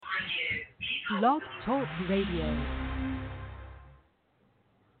Blog Talk Radio.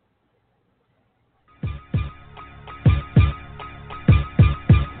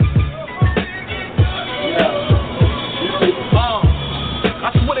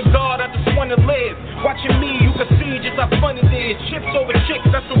 I swear to God, I just wanna live. Watching me, you can see just how fun it is. Chips over chicks,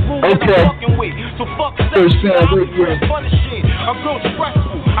 that's the rule that I'm fucking with. So fuck sex, I'm doing fun as shit. I'm real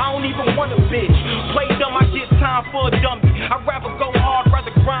stressful, I don't even want a bitch. Play dumb, I get time for a dummy. I'd rather go hard,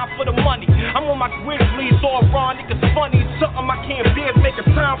 rather grind for the money. I'm on my Grizzlies, all raw, niggas funny. Something I can't bear, making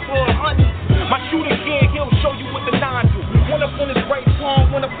time for a honey. My shooter can't, he'll show you what the nine do. One up in his right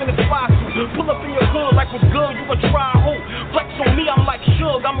palm, one up in his fly suit. Pull up in your hood like what's good, you a try who? Flex on me, I'm like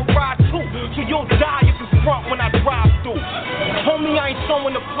Suge, I'ma ride too. So you'll die if you front when I drive through. Homie, I ain't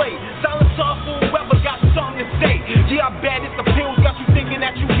someone to play. Silence off for whoever got something to say. Yeah, I bet it's the pills got you thinking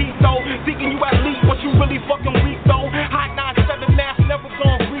that you heat though. Thinking you at least, but you really fucking weak though. Hot 9-7 ass never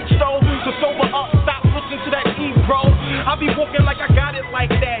gonna reach though. So sober up, stop listening to that E, bro. I be walking like I got it like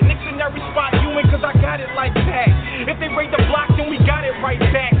that. Nicks in every spot you in cause I got it like that. If they raid the block, then we got it right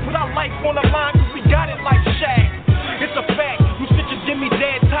back. Put our life on the line cause we got it like Shaq. It's a fact, you stitches Jimmy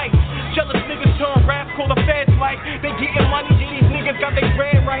dead tight. Jealous niggas turn rap, call the feds like they getting money, yeah, these niggas got they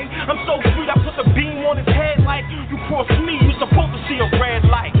bread right. I'm so sweet, I put the beam on his head like you cross me, you supposed to see a red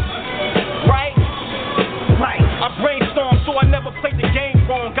light. Right? Right. I brainstormed so I never played the game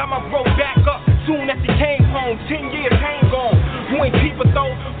wrong. Got my bro back up soon as he came home. 10 years hang gone. You ain't people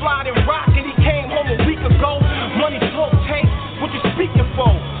though, fly and rock and he came home a week ago. Money talk tape, what you speaking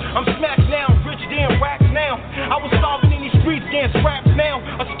for? I'm smacked now, rich damn racks now. I was starving in these streets, getting scraps now.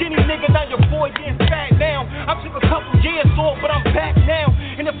 A skinny nigga, now your boy getting fat now. I took a couple years off, but I'm back now.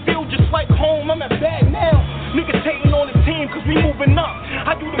 In the field just like home, I'm at bad now. Niggas hating on the team cause we moving up.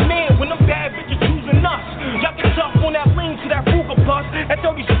 I do the man when them bad bitches choosing us. Y'all get tough on that lean to that Ruger Plus. That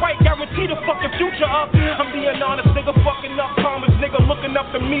 30 Sprite guarantee the fucking future up. I'm being honest, nigga, fucking up promise, nigga. Looking up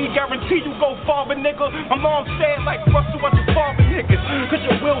to me, guarantee you go farther, nigga. My mom said like Russell, I just father niggas. Cause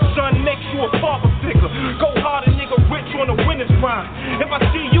your will son makes you a father figure. Go harder, nigga, rich on the winner's grind. If I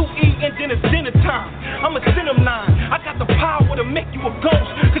see you eating, then it's dinner time. I'ma send him 9. I got the power to make you a ghost.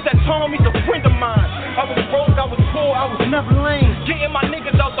 Cause that Tommy's a friend of mine. I was broke, I was poor, I was never lame. Getting my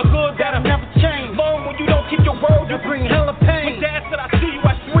niggas out the hood, that'll never change. Learn when you don't keep your word, you bring hella pain. My dad said I see you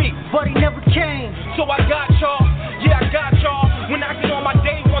at 3, but he never came. So I got y'all, yeah I got y'all. When I get on my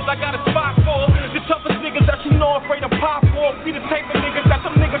day ones, I got a spot for the toughest niggas that you know afraid to pop for. Be the type of niggas that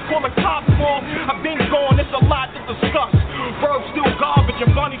some niggas call a cop for. I've been gone, it's a lot to discuss. Bird still garbage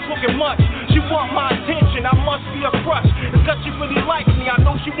and Bonnie talking much. She want my attention, I must be a crush. It's cause she really likes me, I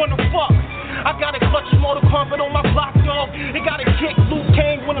know she wanna fuck. I got a clutch motor carpet on my block, dog. It got a kick, Luke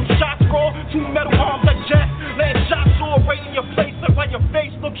Kane when them shots roll. 2 metal arms like Jack, land shots all right in your face. Look like your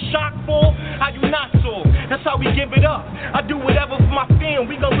face look shocked for. How you not so? That's how we give it up. I do whatever for my fam,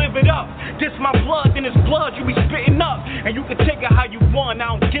 we gon' live it up. This my blood, then it's blood, you be spitting up. And you can take it how you want, I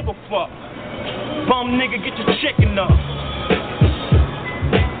don't give a fuck. Bum nigga, get your chicken up.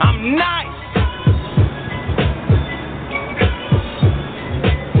 I'm nice.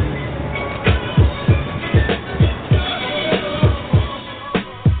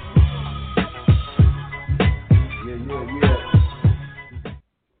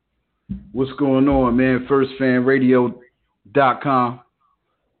 What's going on, man? FirstFanRadio.com.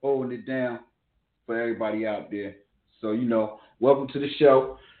 Holding it down for everybody out there. So, welcome to the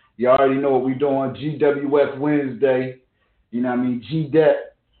show. You already know what we're doing. GWF Wednesday. You know what I mean? GDEP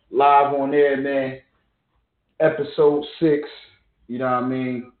live on air, man. Episode 6. You know what I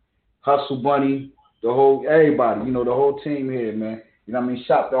mean? Hustle Bunny, everybody, the whole team here, man. You know what I mean?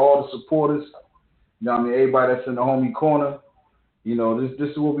 Shout to all the supporters. You know what I mean? Everybody that's in the homie corner. This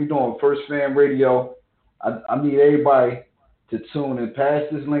is what we're doing. First Fan Radio. I need everybody to tune and pass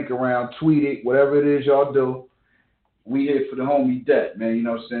this link around, tweet it, whatever it is y'all do. We here for the homie DEP, man. You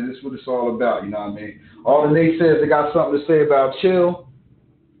know what I'm saying? This is what it's all about, you know what I mean? All the naysayers that got something to say about chill,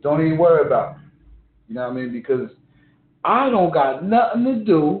 don't even worry about it. You know what I mean? Because I don't got nothing to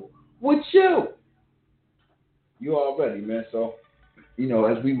do with you. You already, man. So,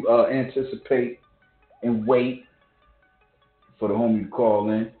 as we anticipate and wait for the homie to call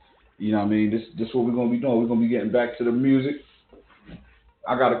in. You know what I mean? This is what we're going to be doing. We're going to be getting back to the music.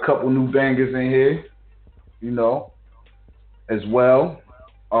 I got a couple new bangers in here, as well.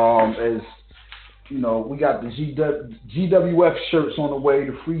 As, we got the GWF shirts on the way,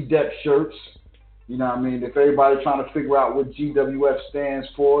 the free DEP shirts. You know what I mean? If everybody trying to figure out what GWF stands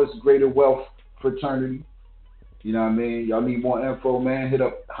for, it's Greater Wealth Fraternity. You know what I mean? Y'all need more info, man, hit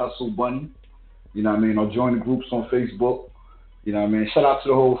up Hustle Bunny. You know what I mean? Or join the groups on Facebook. You know what I mean? Shout out to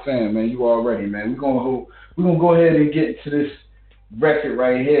the whole fam, man. You already, man. We're gonna go ahead and get into this record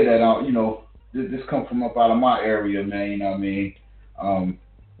right here that this come from up out of my area, man. You know what I mean?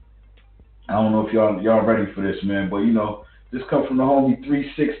 I don't know if y'all ready for this, man, but this come from the homie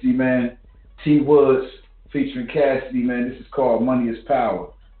 360, man. T Woods featuring Cassidy, man. This is called Money is Power.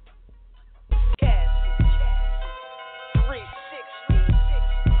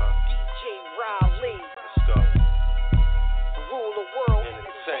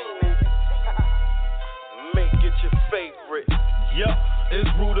 It's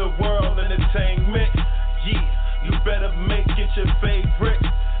Rule the World Entertainment. Yeah, you better make it your favorite.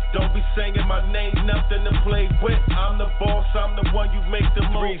 Don't be singing my name, nothing to play with. I'm the boss, I'm the one you make the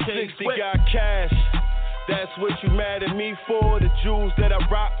most. 360 got cash. That's what you mad at me for. The jewels that I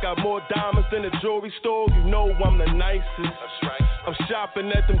rock got more diamonds than a jewelry store. You know I'm the nicest. That's right. I'm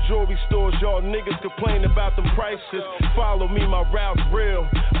shopping at them jewelry stores. Y'all niggas complain about them prices. Follow me, my route's real.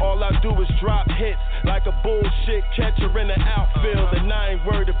 All I do is drop hits like a bullshit catcher in the outfield. And I ain't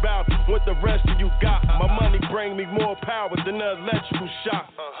worried about what the rest of you got. My money bring me more power than an electrical shock.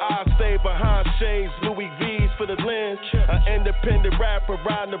 I stay behind shades, Louis V's for the lens. An independent rapper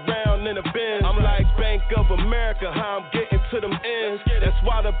riding around in a Benz. I'm like Bank of America, how I'm getting to them ends. That's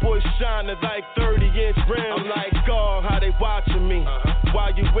why the boys shining like 30-inch rims. I'm like God, how they watching me.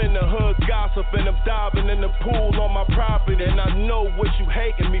 While you in the hood gossiping, I'm diving in the pool on my property. And I know what you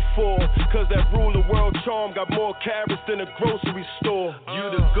hating me for, cause that Rule the World charm got more carats than a grocery store. You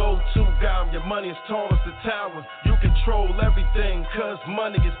the go-to guy, your money is tall as the tower. You control everything, cause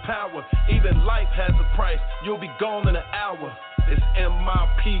money is power. Even life has a price, you'll be gone in an hour. It's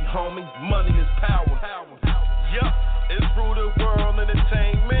MIP, homie, money is power. Yup, it's Rule the World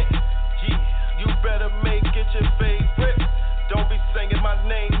Entertainment. Yeah, you better make it your favorite. Don't be singing my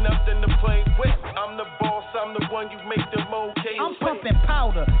name, nothing to play with. I'm the boss, I'm the one you make them okay. I'm pumping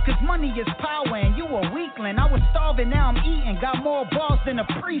powder, cause money is power and you a weakling. I was starving, now I'm eating, got more balls than a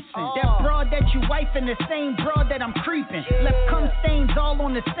precinct. That broad that you wifing, the same broad that I'm creeping. Left cum stains all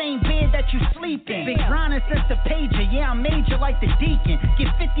on the same bed that you sleep in. Been grinding since the pager, yeah I'm major like the deacon. Get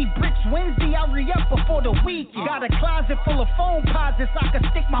 50 bricks Wednesday, I re-up before the weekend. Got a closet full of phone posits I can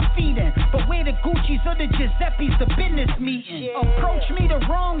stick my feet in. But where the Gucci's or the Giuseppe's, the business meeting. Approach me the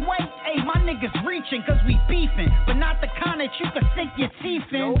wrong way, hey, my niggas reaching, cause we beefing, but not the kind that you can sink your teeth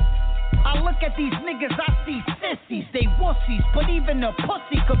in. I look at these niggas, I see sissies, they wussies, but even a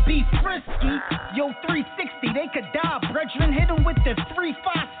pussy could be frisky. Yo, 360, they could die, brethren, hit them with the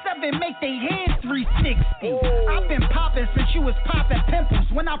 357, make they head 360. I've been popping since you was popping pimples.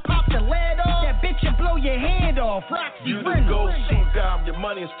 When I pop the lead off, that bitch will blow your head off. Roxy you the go-to guy, your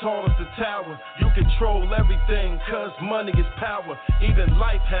money is tall as the tower. You control everything, cause money is power. Even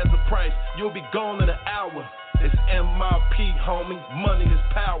life has a price, you'll be gone in an hour. It's MIP, homie, money is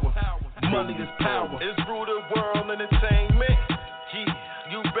power. Money is power. It's Rule the World Entertainment. Yeah,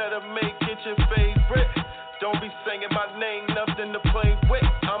 you better make it your favorite. Don't be singing my name, nothing to play with.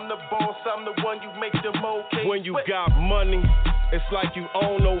 I'm the boss, I'm the one you make them okay. When you got money, it's like you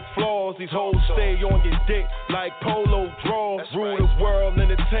own no flaws. These hoes stay on your dick like polo draws. Rule the World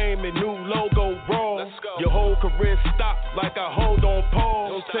Entertainment, new logo raw. Your whole career stopped like I hold on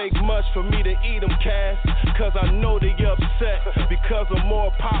pause. Don't take much for me to eat them cash, cause I know they upset because I'm more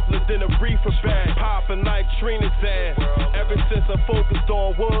popular than a reefer bag. Popping like Trina's ass. Ever since I focused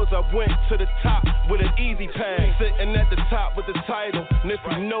on words, I went to the top with an easy pass. Sitting at the top with the title. And if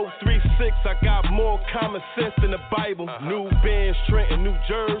you know 3-6, I got more common sense than the Bible. New Benz, Trenton, New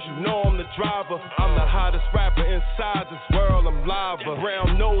Jersey, you know I'm the driver. I'm the hottest rapper inside this world, I'm lava.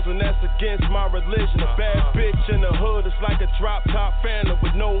 Brown nose and that's against my religion. A bad bitch in the hood is like a drop top Phantom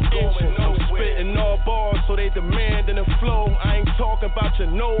with no engine. I'm spitting all bars so they demanding the flow. I ain't talking about your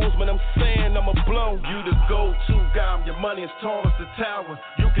nose, but I'm saying I'ma blow. You the go-to guy, your money is tall as the tower.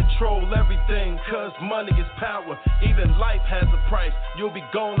 You control everything, cause money is power. Even life has a price, you'll be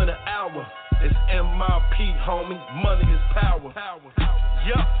gone in an hour. It's MIP, homie, money is power.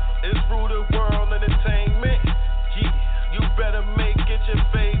 Yup, it's Rule the World Entertainment. Yeah, you better make it your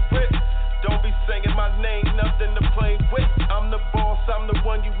favorite. Don't be singing my name, nothing to play with. I'm the boss, I'm the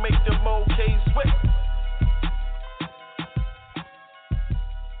one you make them okay with.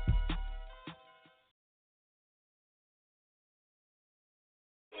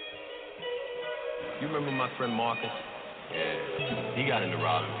 You remember my friend Marcus? Yeah. He got into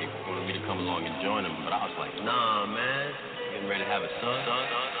robbing people, wanted me to come along and join him, but I was like, nah, man. Getting ready to have a son.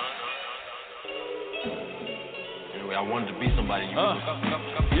 Anyway, I wanted to be somebody you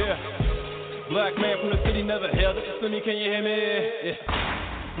Yeah. Black man from the city never held it. Slimmy, can you hear me? Yeah.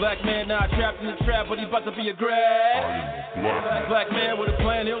 Black man not trapped in the trap, but he about to be a grad. Black man with a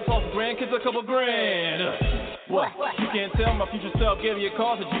plan, he'll toss a grand, kids a couple grand. What? You can't tell my future self gave me a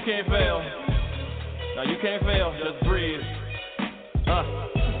call that you can't fail. Now you can't fail, just breathe.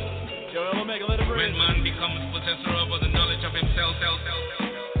 Yo, we'll make a little breathe. When man becomes possessor of the knowledge of himself,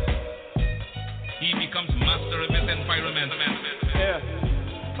 he becomes master of his environment.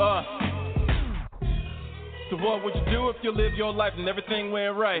 So what would you do if you lived your life and everything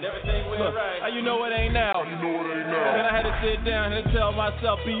went right? Look, how you know it ain't now? Then I had to sit down and tell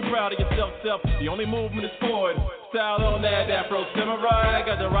myself, be proud of yourself, self. The only movement is forward. Style on that Afro Samurai,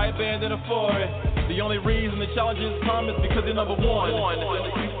 got the right band and afford it. The only reason the challenges come is because you're number one.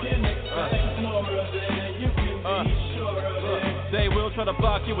 They will try to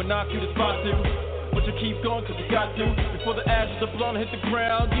block you and knock you to spot you, but you keep going cause you got to. Before the ashes are blown and hit the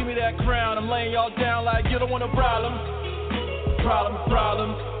ground, give me that crown. I'm laying y'all down like you don't want no problems.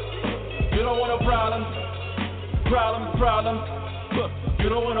 Problems. You don't want no problems. Problems. Look, you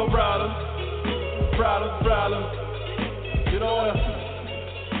don't want no problems. Problems. You don't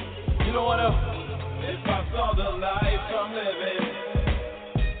wanna. If I saw the life I'm living,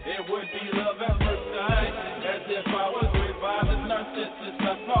 it would be love at first sight. As if I was revived as narcissist,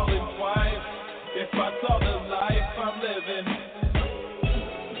 not falling twice. If I saw the life I'm living,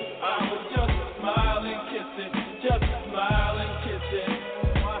 I would just smile and kiss it. Just smile and kiss it.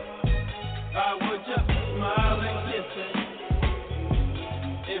 I would just smile and kiss it.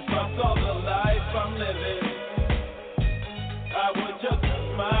 If I saw the life I'm living, I would just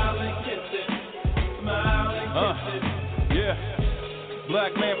smile and kiss it. Smile and kiss it. Yeah.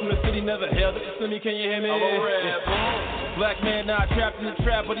 Black man from the city never held it. Simi, can you hear me? I'm a rebel. Black man not trapped in the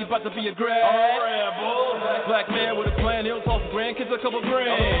trap, but he about to be a grad. I'm a rebel. Black man with a plan, he'll toss a grand, kids a couple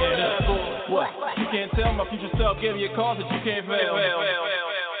grand. What? You can't tell my future self gave me a call that you can't fail.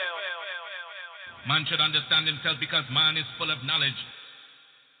 Man should understand himself because man is full of knowledge.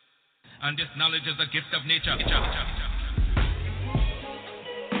 And this knowledge is a gift of nature.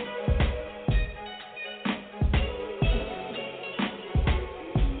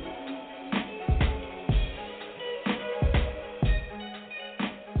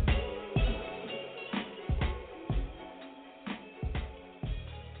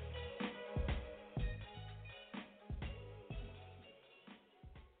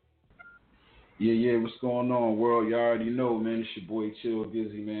 Yeah, what's going on, world? You already know, man. It's your boy Chill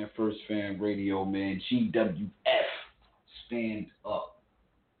Gizzy, man. First Fan Radio, man. GWF. Stand up.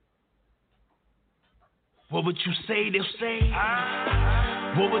 What would you say, they'll say?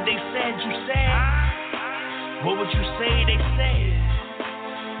 What would they said, you said? What would you say, they said?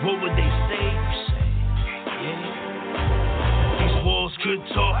 What would they say, you say? Yeah. These walls could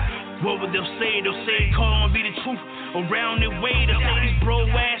talk. What would they say? They'll say, call and be the truth. Around their way, they'll say these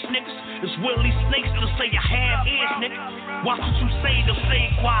bro-ass niggas. It's Willie Snakes, they'll say you have ears, nigga. Watch what you say, they'll say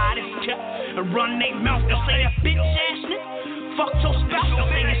quiet as kept. And run their mouth, they'll say that bitch ass nigga. Fuck your spouse, they'll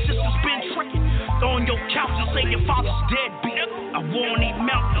say your sister's been tricking. On your couch, they'll say your father's dead, beat. I won't eat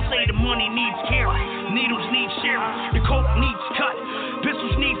mouth, they'll say the money needs care. Needles need sharing, the coke needs cut.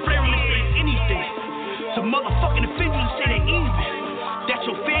 Pistols need flaring, they say anything. To motherfucking offend you, say they even. That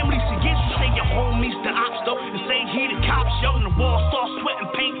your family's against you, say your homies the ops though. And say he the cops, yo, and the wall start sweating,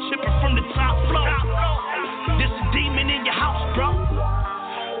 paint chipping from the top floor. This a demon in your house, bro.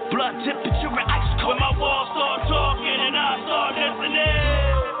 Blood temperature and ice cold. When my walls start talking and I start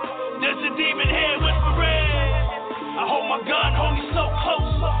listening, there's a demon here whispering. I hold my gun, hold me so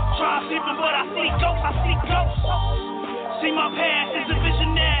close. Try sleeping, but I see ghosts, See my past is a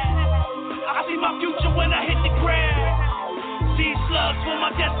visionary. I see my future when I hit the ground. See slugs for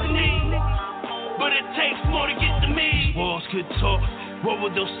my destiny, but it takes more to get to me. Walls could talk. What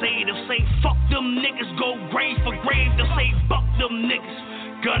would they say? They'll say, fuck them niggas, go grave for grave. They'll say, fuck them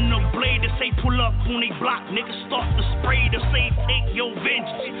niggas. Gun no blade, they say, pull up on they block. Niggas start to spray, they'll say, take your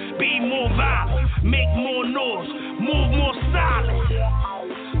vengeance. Be more violent, make more noise, move more silent.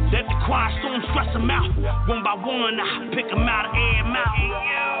 Let the quiet storm stress them out. One by one, I pick them out, air them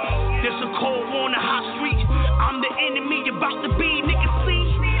out. There's a cold war on the hot street. I'm the enemy about to be, niggas see.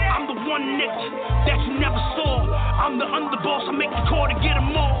 I'm the one nigga that you never saw. I'm the underboss, I make the call to get them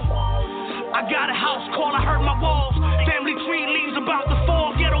all. I got a house call, I heard my walls. Family tree leaves about to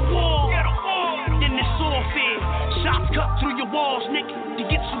fall, get a wall. Then it's all fear. Shots cut through your walls, nigga, to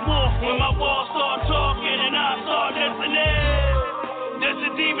get you off. When my walls start talking and I start listening, there's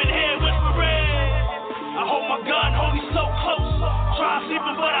a demon here whispering. I hold my gun, hold me so close. Try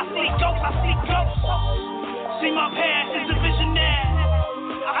sleeping, but I see ghosts, See my past is a visionary.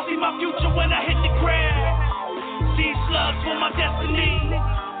 I see my future when I hit the ground. See slugs for my destiny.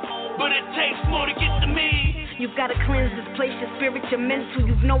 but it takes more to get to me. You've got to cleanse this place, your spirit, your mental.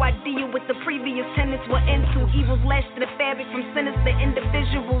 You've no idea what the previous tenants were into. Evils lashed to the fabric from sinister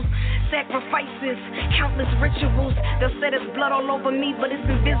individuals. Sacrifices, countless rituals. They'll say there's blood all over me, but it's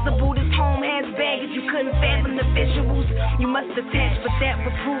invisible. This home has baggage, you couldn't fathom the visuals. You must attach, but that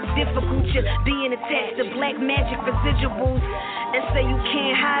would prove difficult. You're being attached to black magic residuals. And say you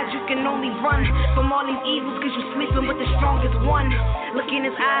can't hide, you can only run from all these evils, cause you're sleeping with the strongest one. Look in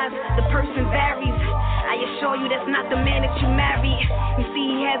his eyes, the person varies. I assure you that's not the man that you married. You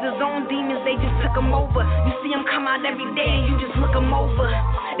see he has his own demons, they just took him over. You see him come out every day and you just look him over.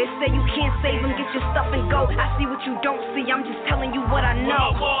 They say you can't save him, get your stuff and go. I see what you don't see, I'm just telling you what I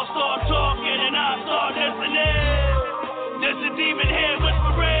know. When my walls start talking and I start listening, there's a demon here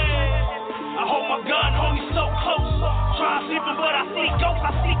whispering. I hold my gun, hold me so close. Try sleeping but I see ghosts,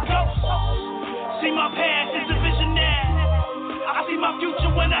 I see ghosts. See my past is a visionary. I see my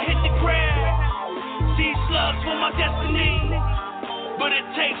future when I hit the ground. See slugs for my destiny, but it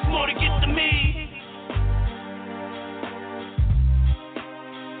takes more to get to me.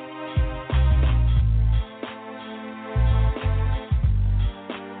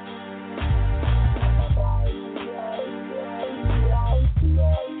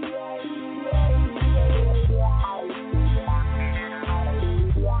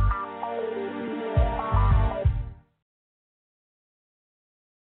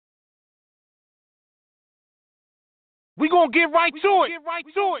 We gonna get right to it.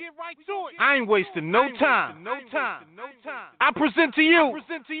 I ain't wasting no time. I present to you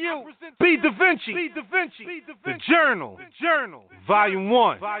B. Da Vinci, The Journal, Volume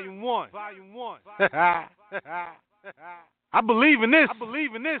 1. I believe in this.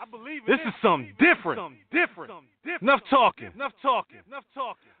 This is something different. Enough talking.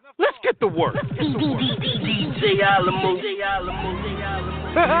 Let's get to work. DJ Alamo.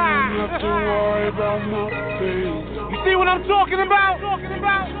 You see what I'm talking about?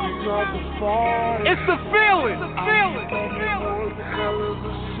 It's the feeling.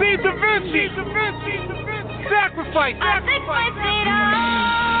 B. Da Vinci. Sacrifice.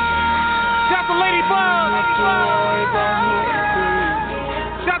 Shout to Lady Bob.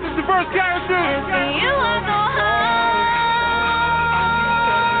 Shout to diverse characters.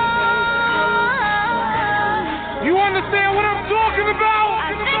 You understand what I'm talking about?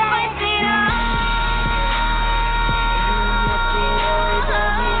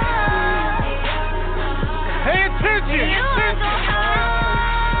 Pay attention.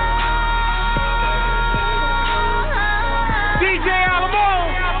 DJ Alamo.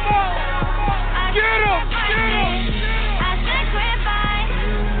 Get him. I sacrifice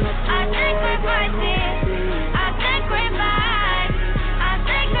it.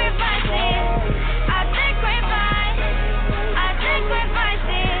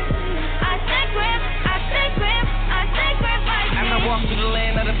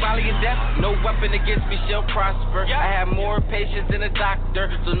 Valley of death, no weapon against me shall prosper. I have more patience than a doctor,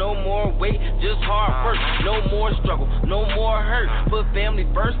 so no more wait, just hard work. No more struggle, no more hurt. Put family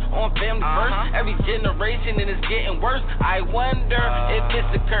first, on family first. Every generation and it's getting worse. I wonder if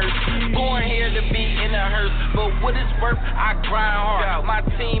it's a curse. Born here to be in a hearse, but what it's worth, I grind hard. My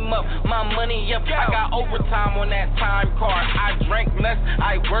team up, my money up. I got overtime on that time card. I drank less,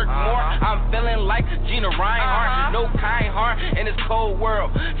 I work more. I'm feeling like Gina Reinhardt. No kind heart in this cold world.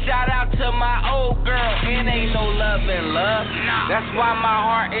 Shout out to my old girl. It ain't no love in love. That's why my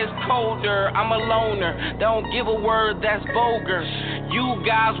heart is colder. I'm a loner. Don't give a word that's vulgar. You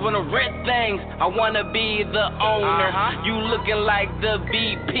guys wanna rent things. I wanna be the owner. You looking like the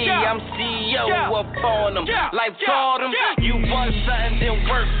VP. I'm CEO upon them. Life taught them. You want something, then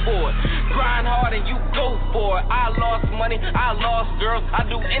work for it. Grind hard and you go for it. I lost money. I lost girls. I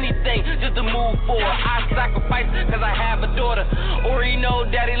do anything just to move forward. I sacrifice cause I have a daughter. Or you know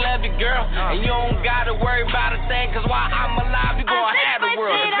daddy love you, girl. And you don't gotta worry about a thing. Cause while I'm alive, you gonna have the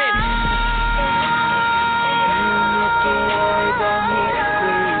world.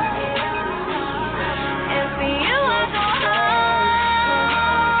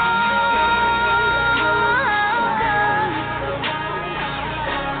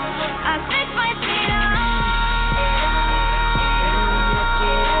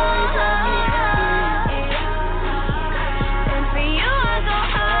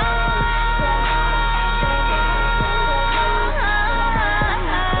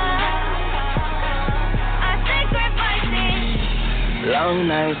 Long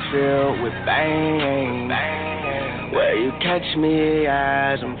nights filled with bang. Where you catch me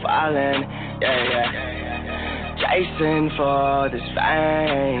as I'm falling, yeah. Chasing for this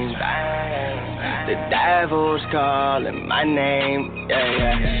fame. The devil's calling my name,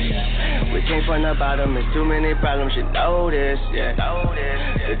 yeah. We came from the bottom, it's too many problems, you know this, yeah.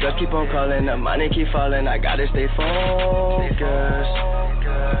 The drugs keep on calling, the money keep falling, I gotta stay focused.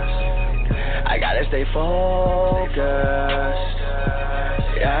 I gotta stay focused.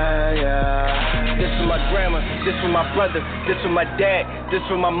 Yeah. This for my grandma, this for my brother, this for my dad, this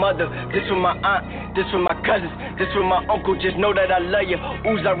for my mother, this for my aunt, this for my cousins, this for my uncle. Just know that I love you.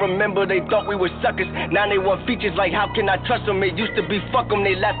 Ooze, I remember they thought we were suckers. Now they want features like how can I trust them? It used to be fuck them,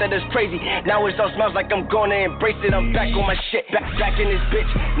 they laughed at us crazy. Now it all smells like I'm gonna embrace it. I'm back on my shit, back in this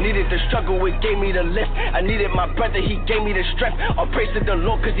bitch. Needed the struggle, it gave me the lift. I needed my brother, he gave me the strength. All praise to the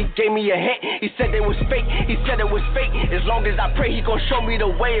Lord, cause he gave me a hint. He said it was fake, he said it was fake. As long as I pray, he gon' show me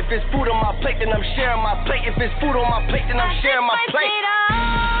the way. If it's food on my plate, then I'm sharing my plate. If it's food on my plate, then I'm sharing my plate.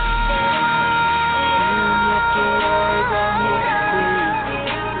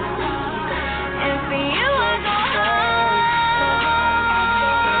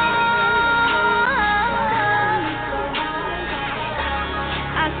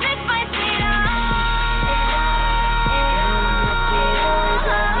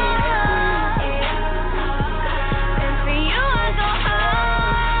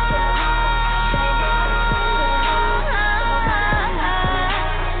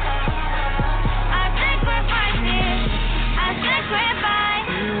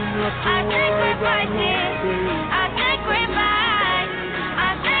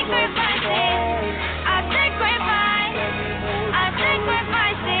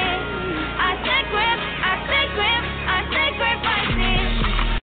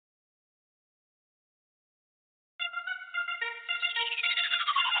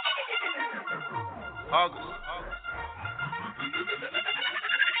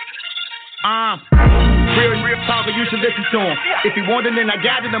 Real talker, you should listen to him. If he wanted, then I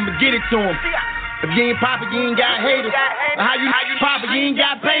got it, I'ma get it to him. If you ain't poppin', you ain't got haters. How you poppin', you ain't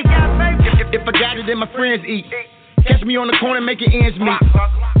got paper. If I got it, then my friends eat. Catch me on the corner making ends meet.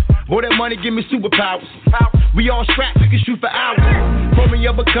 Boy, that money give me superpowers. We all strapped, we can shoot for hours. Pour me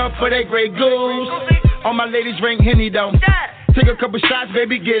up a cup for that Grey Goose. All my ladies drink Henny though. Take a couple shots,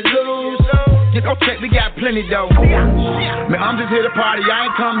 baby, get loose. Just go check, we got plenty though. Man, I'm just here to party,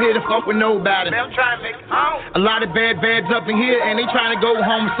 I ain't come here to fuck with nobody. I'm trying to make it home. A lot of bad babs up in here, and they trying to go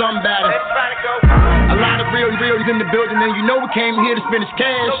home with somebody. A lot of reals in the building, and you know we came here to spend this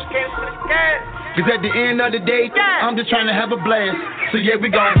cash. Cause at the end of the day, I'm just trying to have a blast. So yeah, we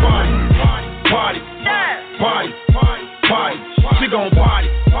gon' party. We gon'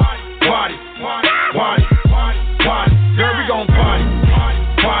 party. Girl, we gon' party.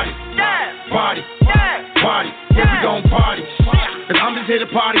 Yeah, we gon' party. Cause I'm just here to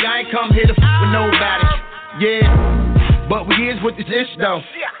party, I ain't come here to fuck with nobody. Yeah, but we is with this ish though.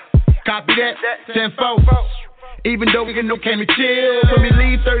 Copy that, 10-4. Even though we can no can we chill. When we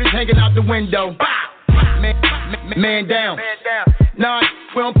leave, 30s hanging out the window. Man down. Nah,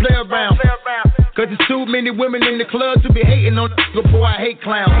 we don't play around. Cause there's too many women in the club to be hating on the boy, I hate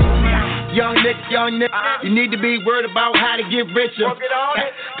clowns. Young nigga, you need to be worried about how to get richer.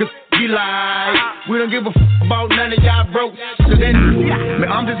 Cause we like, we don't give a about none of y'all broke. So then,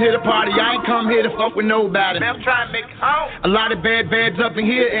 man, I'm just here to party, I ain't come here to fuck with nobody. Man, I'm trying to make it home. A lot of bad babs up in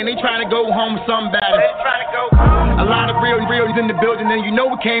here, and they trying to go home with somebody. A lot of reals in the building, and you know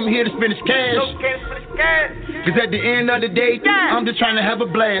we came here to spend this cash. Cause at the end of the day, I'm just trying to have a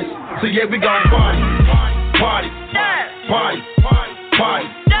blast. So yeah, we gon' party.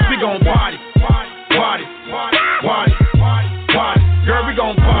 We gon' party. Girl, we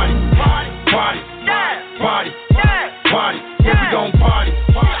gon' party. Yeah, we gon' party.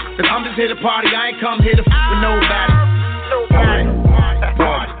 Cause I'm just here to party, I ain't come here to fuck with nobody.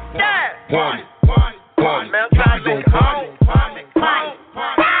 Party. Man, I'm trying to make it home.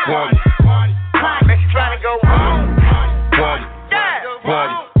 Man, she trying to go home.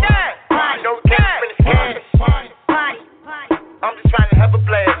 No cash, finish cash. I'm just trying to have a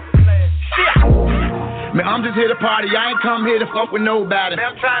blast. Man, I'm just here to party, I ain't come here to fuck with nobody. Man,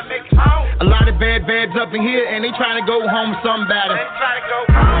 I'm trying to make it home. A lot of bad babs up in here, and they trying to go home with somebody.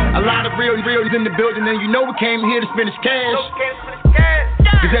 A lot of reals in the building, and you know we came here to spend this cash.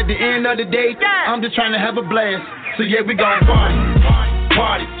 Cause at the end of the day, I'm just trying to have a blast. So yeah, we gon' party.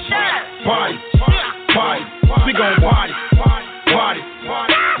 We gon' party.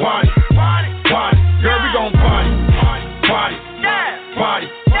 Girl, we gon' party.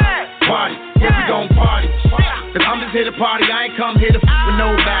 Yeah, we gon' party. Cause I'm just here to party, I ain't come here to fuck with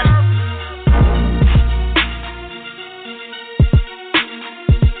nobody.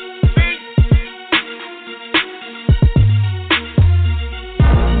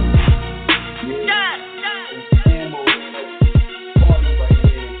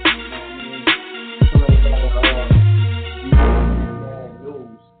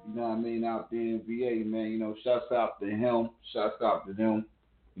 mean, out there in VA, man. You know, shouts out to him. Shouts out to them.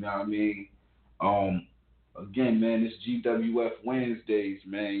 You know what I mean? Again, man, it's GWF Wednesdays,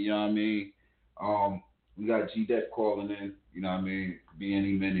 man. You know what I mean? We got G-DEP calling in. You know what I mean? Be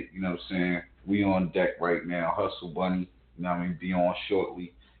any minute. You know what I'm saying? We on deck right now. Hustle Bunny. You know what I mean? Be on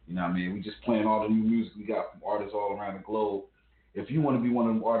shortly. You know what I mean? We just playing all the new music we got from artists all around the globe. If you want to be one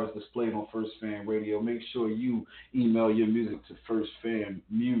of them artists displayed on First Fan Radio, make sure you email your music to First Fan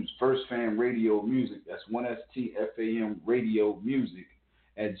Radio Music. That's 1STFAM Radio Music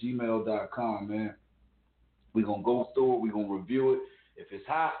at gmail.com, man. We're going to go through it. We're going to review it. If it's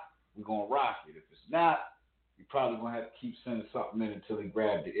hot, we're going to rock it. If it's not, you're probably going to have to keep sending something in until they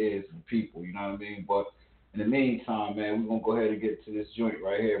grab the ears of the people. You know what I mean? But in the meantime, man, we're going to go ahead and get to this joint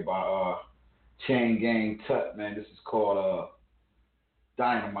right here by Chain Gang Tut, man. This is called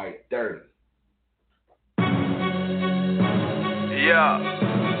Dynamite Dirty. Yeah,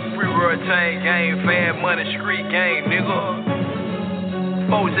 Free World Chain Gang, Fan Money Street Gang, nigga.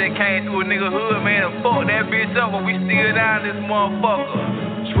 Folks that came through a nigga hood, man, and fuck that bitch up, but we still down this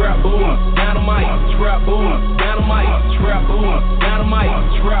motherfucker. Trap boom, dynamite, trap boom, dynamite, trap boom,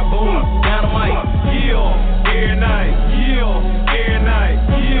 dynamite, trap boom, dynamite. Yeah, every night, yeah, every night,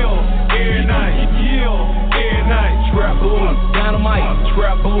 yeah, every night, yeah, every night. Trap boom, dynamite,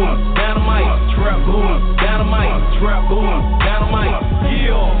 trap boom, dynamite, trap boom, dynamite, trap boom, dynamite.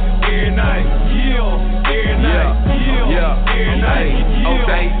 Yeah, every night, yeah, every night, yeah, every night.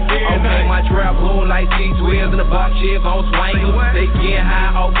 Okay, my trap boom like T12 in the box, shit on swinging. They get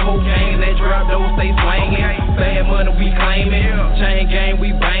high off cocaine, that trap dough stay swinging. Bad money we claiming, chain gang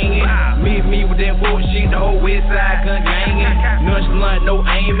we banging. Meet me with that bullshit, the whole west side gun ganging. Nonchalant, no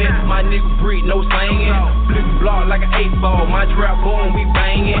aiming, my nigga breed, no slanging. Flip the block like an 8-ball, my trap boom we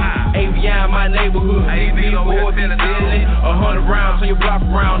banging. AVI my neighborhood, these boys be stealing. 100 rounds on your block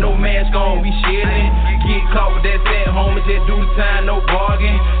around, no mask on, we shitting. Get caught with that set, homies, just do the time, no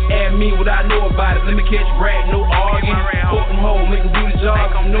bargain. Add me what I know about it, let me catch rat, no arguing. Fuck them hoes, make them do the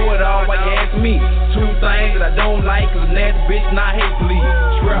job, I'm know it all, why you ask me? Two things that I don't like, cause a nasty bitch and I hate police.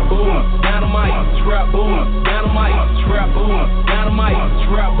 Trap boom, dynamite, trap boom, dynamite, trap boom, dynamite,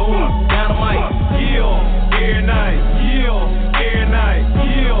 trap boom, dynamite. Yeah, every night, yeah, every night,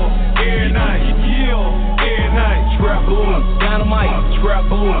 yeah, every night, yeah, every night. Trap boom, dynamite, trap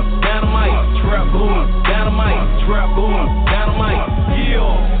boom, dynamite, trap boom, dynamite, trap boom, dynamite.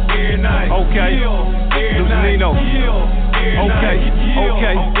 Yeah, every night. Okay, every night. Okay.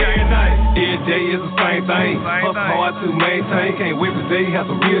 Every day is the same thing. Hustle hard to maintain. Can't wait for day. Have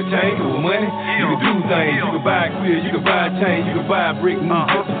some real change. With money, you can do things. You can buy a crib, you can buy a chain, you can buy a brick.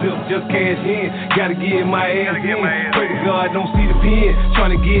 Just cash in. Gotta get my ass in. Pray to God, don't see the pen.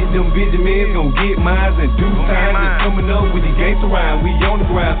 Trying to get them Benjamins. Gonna get mines in due time. Just coming up with these gangsta rhymes. We on the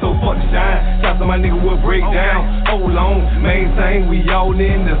grind, so fuck the shine. Shots of my nigga will break down. Hold on, maintain. We all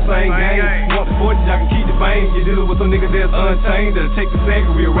in the same game. Want the fortune, I can keep the fame. You dealing with some niggas that's unchained. That'll take the sack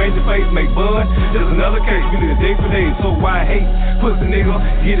and rearrange your face, make bun. Just another case, we need a day for days. So why hate? Pussy nigga,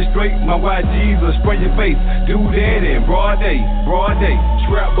 get it straight. My YGs will spray your face. Do that in broad day, broad day.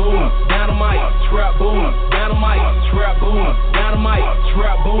 Trap boom, dynamite, trap boom, dynamite, trap boom, dynamite,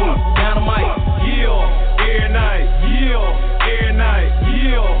 trap boom, dynamite. Yeah, every night, yeah, every night,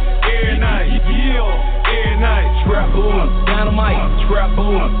 yeah, every night, yeah, every night. Trap boom, dynamite, trap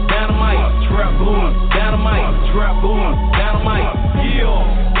boom, dynamite, trap boom, dynamite, trap boom, dynamite.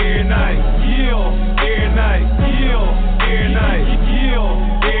 Yeah, every night, yeah, every night, yeah, every night,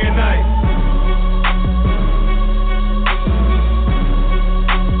 yeah, every night.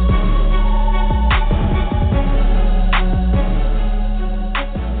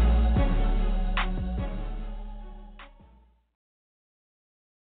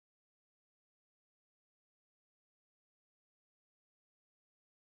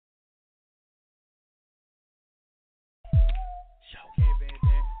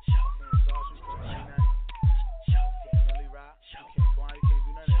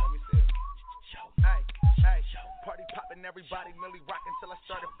 Everybody Millie rockin' till I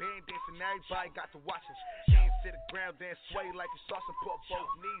started band dancing. Everybody got to watch us. Hands to the ground, then sway like a sauce and put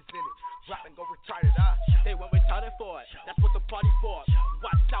both knees in it. Drop and go retarded. They went retarded for it. That's what the party for.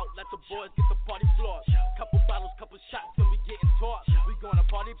 Watch out, let the boys get the party floor. Couple bottles, couple shots, and we getting taught. We gonna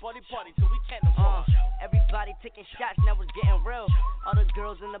party till we can't no more. Everybody taking shots, now it's getting real. All the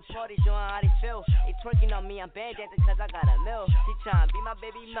girls in the party showing how they feel. They twerking on me, I'm bad dancing cause I got a mill. She tryna be my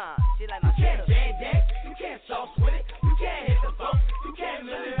baby mom, she like my You can't band dance, you can't sauce with it. You can't hit the bump, you can't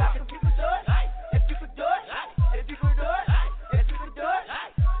really rock if you can do it. If you can do it, if you can do it, if you can do it.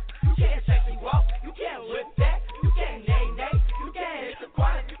 You can't sexy walk, you can't whip that. You can't nay, you can't hit the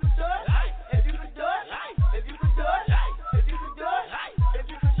quad if you can do it.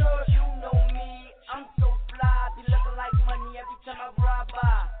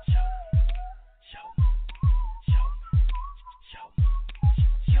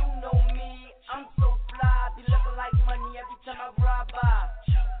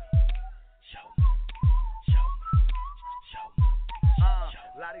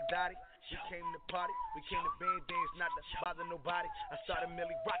 party. We came to band dance, not to bother nobody. I started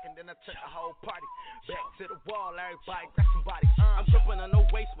Millie rocking, then I took the whole party back to the wall. Everybody grab somebody. I'm gripping on no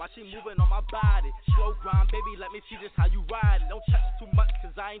waist while she moving on my body. Slow grind, baby, let me see just how you ride it. Don't touch too much,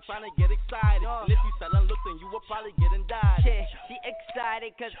 cause I ain't trying to get excited. And if you sudden look, then you will probably get indicted. Yeah, she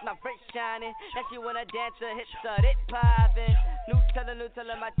excited cause my wrist shining. Now she wanna dance, her hips started popping. New teller,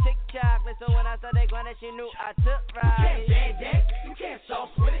 my TikTok. Listen when I started going, she knew I took right. You can't dance, you can't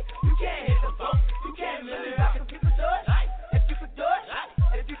sauce with it. You can't hit the bump, you can't really rock if you could do it. If you could do it,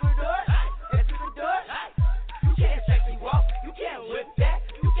 if you could do it, if you could do it. You can't sexy walk, you can't whip that.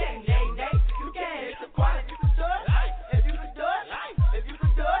 You can't nay, you can't hit the quad if you could do it. If you could do it, if you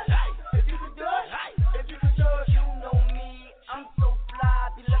could do it, if you could do it, if you could do it. You know me, I'm so fly.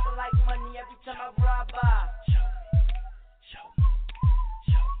 Be looking like money every time I ride by.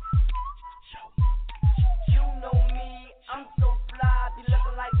 You know me, I'm so fly. Be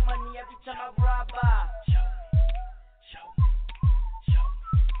looking like money every time I ride by.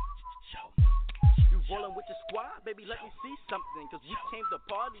 Rolling with your squad, baby, let me see something. Cause we came to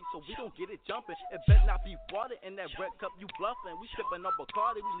party, so we don't get it jumping. It better not be water in that red cup you bluffing. We sipping on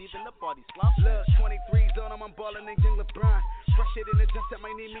Bacardi, we leaving the party slumping. Look, 23's on them, I'm ballin' and young LeBron. Fresh it in the dust that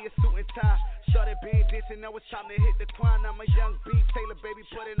might need me a suit and tie. Started being dancing, now it's time to hit the twine. I'm a young B Taylor, baby,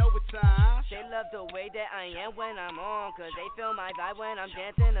 put in overtime. They love the way that I am when I'm on, cause they feel my vibe when I'm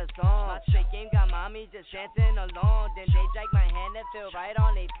dancing a song. My straight game got mommy just dancing along. Then they drag my hand and feel right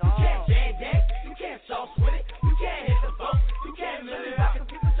on they thong. You can't dance, you can't sauce with it. You can't hit the bump, you can't really rock if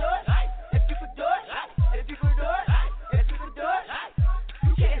you could do it. If you could do it, if you could do it, if you could do it.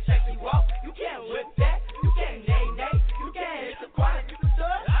 You can't sexy walk, you can't whip that. You can't nay, you can't hit the quad if you could do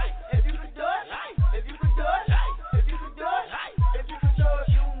it. If you could do it, if you could do it, if you could do it, if you could do it.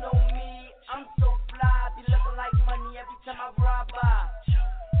 You know me, I'm so fly. Be looking like money every time I ride by.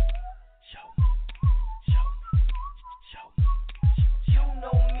 You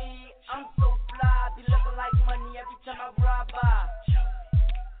know me, I'm so fly. Be looking like money every time I ride by.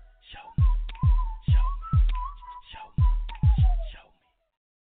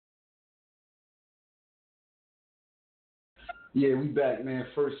 Yeah, we back, man.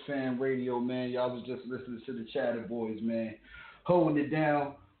 First Fan Radio, man. Y'all was just listening to the Chatter Boys, man. Holding it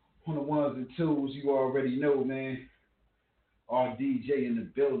down on the ones and twos. You already know, man. Our DJ in the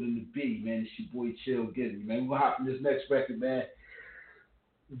building to be, man. It's your boy Chill Getting, man. We're going to hop in this next record, man.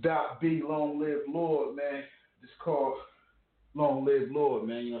 .B, Long Live Lord, man. It's called Long Live Lord,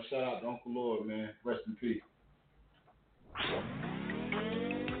 man. You know, shout out to Uncle Lord, man. Rest in peace.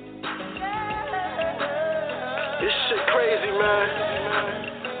 This shit crazy, man.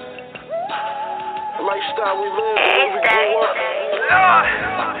 The lifestyle we live, the way we grew up.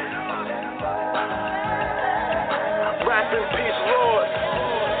 Rap in peace, Lord.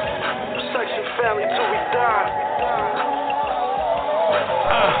 Section family till we die.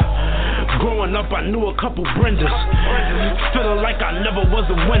 Growing up, I knew a couple Brendas. Feeling like I never was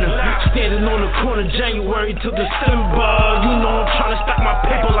a winner. Standing on the corner January to December. You know I'm trying to stack my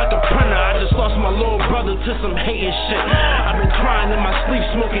paper like a printer. I just lost my little brother to some hating shit. I've been crying in my sleep,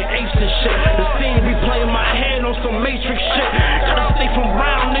 smoking apes and shit. The scene be playing my hand on some Matrix shit. Gotta stay from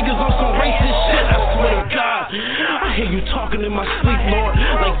round niggas on some racist shit. I swear to God, I hear you talking in my sleep, Lord.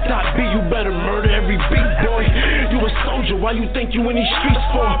 Like .B, you better murder every big boy. You a soldier, why you think you in these streets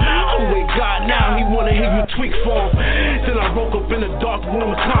for? I'm with God now, he wanna hear you tweak for him. Then I woke up in a dark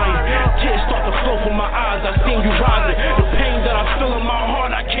room crying. Tears start to flow from my eyes, I seen you rising. The pain that I feel in my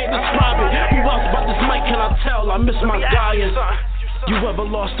heart, I can't describe it. Who else but this mic can I tell? I miss my dying. You ever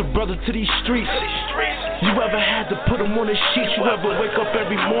lost a brother to these streets? You ever had to put him on his sheets? You ever wake up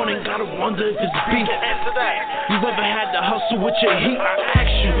every morning, gotta wonder if it's beef? You ever had to hustle with your heat? I ask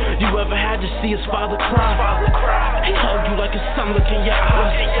you, you ever had to see his father cry? He hugged you like a son, look in your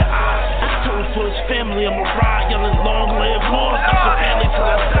eyes. I told him for his family, I'ma ride, yelling long live Lord, that's a family till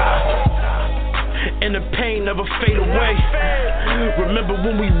I die. And the pain never fade away. Remember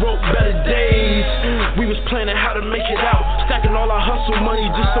when we wrote better days? We was planning how to make it out, stacking all our hustle money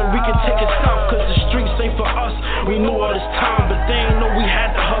just so we could take it south. Cause the streets ain't for us. We knew all this time, but they ain't know we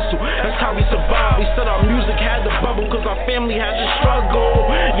had to hustle. That's how we survived. We said our music had to bubble cause our family had to struggle.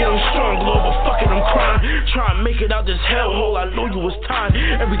 Yeah, I'm strong, Lord, but fuck it, I'm crying. Try and make it out this hellhole. I know you was tired.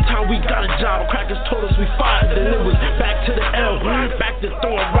 Every time we got a job, crackers told us we fired. Then it was back to the L, back to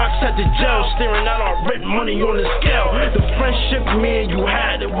throwing rocks at the jail, staring at our rent money on the scale. The friendship me and you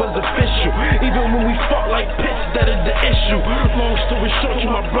had, it was official. Even when we fought like pits, that is the issue. Long story short, you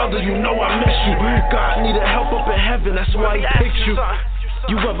my brother, you know I miss you. God needed help up in heaven, that's why he picked you.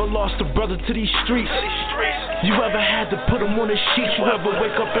 You ever lost a brother to these streets? You ever had to put them on the sheets? You ever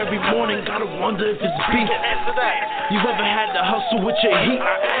wake up every morning, gotta wonder if it's beef? You ever had to hustle with your heat?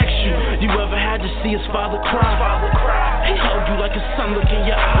 I ask you. You ever had to see his father cry? He hugged you like a son, look in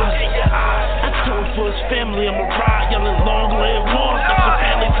your eyes. I told him for his family I'ma ride, yelling long live war, that's the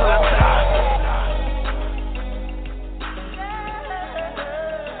family till I die.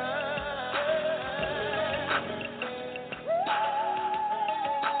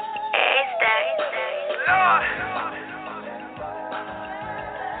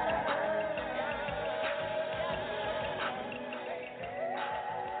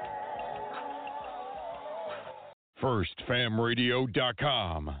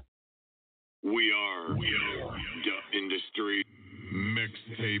 FirstFamRadio.com. We are the Industry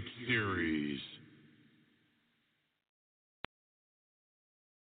Mixtape Series.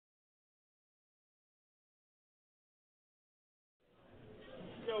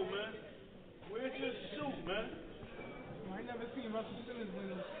 Yo, man, where's your suit, man? I ain't never seen Russell Simmons wear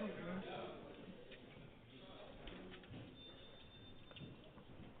no suit, man.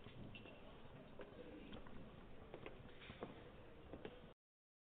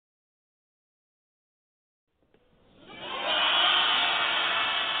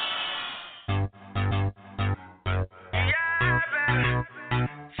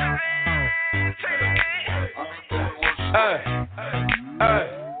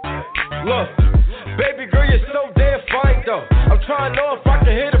 Look, baby girl, you're so damn fine though. I'm trying to know if I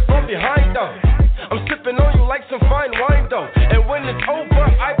can hit it from behind though. I'm sipping on you like some fine wine though. And when it's over,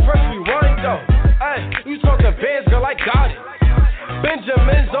 I press rewind though. Ay, you talking bands, girl, I got it.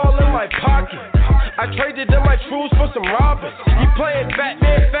 Benjamin's all in my pocket. I traded in my trues for some robbers. He playing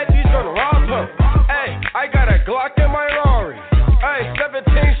Batman, Fetty's gonna rob him. Ay, I got a Glock in my Rari. Ay, 17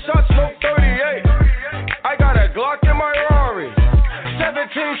 shots, no 38. I got a Glock in my Rari.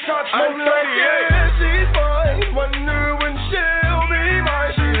 17 shots, no 38. She's fine, wonder when she'll be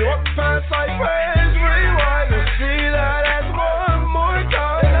mine. She walk past like praise, rewind and see that ass one more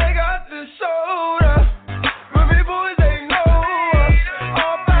time. And I got this soda, Ruby boys, they know us.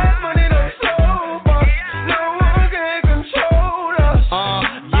 All bad money, don't slow us. No one can control us.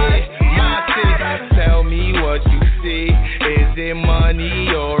 Yeah, my city, tell me what you see. Is it money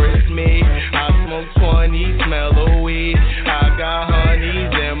or it's me? I smoke 20, smell the weed. I got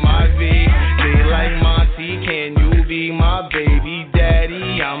honeys in my V. They like Monty, can you be my baby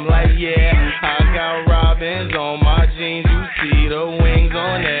daddy? I'm like, yeah. I got robins on my jeans. You see the wings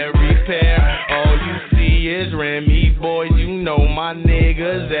on every pair. All you see is Remy boys. You know my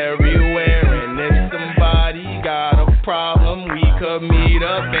niggas everywhere. And if somebody got a problem, we could meet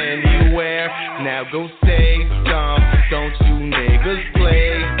up anywhere. Now go say some. Don't you niggas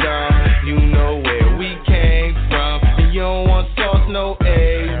play dumb. You know where we came from. And you don't want sauce, no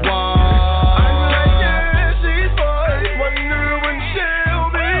A1. I'm like, yeah, she's fine. Wonder when she'll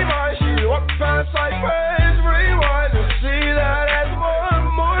be mine. She walk past like praise, rewind and see that ass one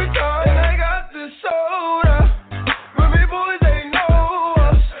more time. And I got this soda. Ruby boys, they know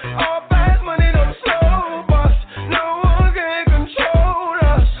us. All fast money, don't slow us. No one can control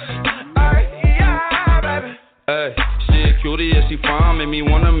us. Yeah, baby. Hey, she cutie, yeah, she fine. Made me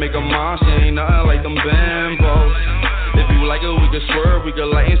wanna make her mine. She ain't nothing like them bimbos. If you like it, we could swerve. We could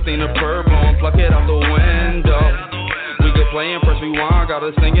light and stain the purple and pluck it out the window. We could play and press rewind. Got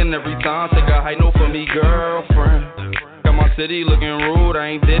her singing every time. Take a high note for me, girlfriend. Got my city looking rude. I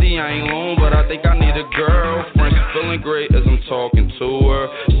ain't Diddy, I ain't Loon, but I think I need a girlfriend. She's feeling great as I'm talking to her.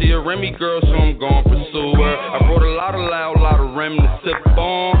 She a Remy girl, so I'm gon' pursue her. I brought a lot of loud, lot of Rem to sip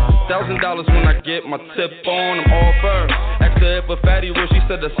on. $1,000 when I get my tip on. I'm off her. Asked her if a fatty real, she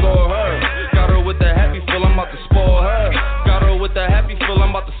said I saw her. Got her with the happy feel, I'm about to spoil her. Got her with the happy feel, I'm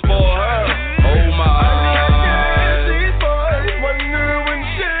about to spoil her. Oh my. She's fine. Wonder when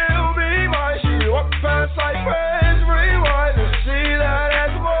she'll be mine. She walk past like praise, rewind and see that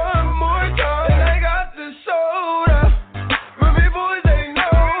ass one more time. And I got this soda. Ruby boys, they know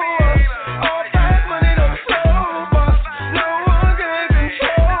us. All fast money, don't slow us. No one can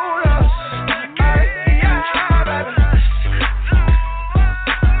control us. Yeah, baby.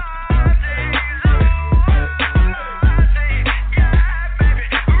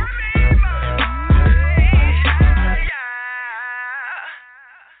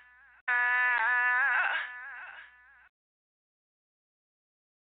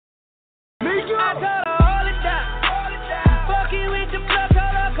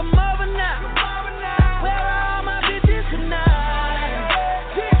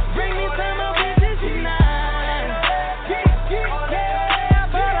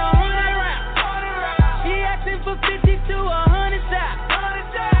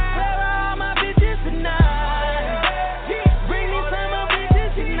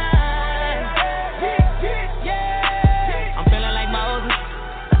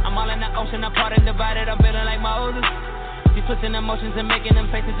 ocean apart and divided, I'm feeling like Moses. She twisting emotions and making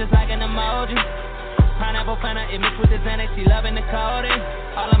them faces just like an emoji. Pineapple Fanta, it mixed with the Xanax, she loving the codeine.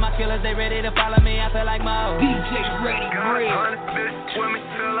 All of my killers, they ready to follow me, I feel like Moses. DJ ready, real. Got 100 bitches with me,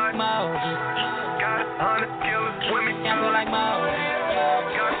 feel like Moses. Got 100 killers with me, I feel like Moses.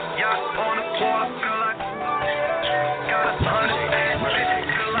 Got a yacht on the water, feel like. Got 100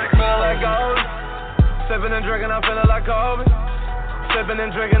 bitches, feel like gold. Sipping and drinking, I'm feeling like Kobe. Sipping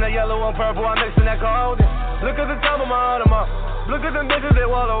and drinking, the yellow and purple, I'm mixing that cold. Look at the top of my Audemars. Look at them bitches, they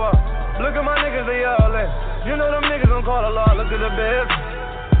wallow up. Look at my niggas, they yelling. You know them niggas gon' call a lot. Look at the bitch.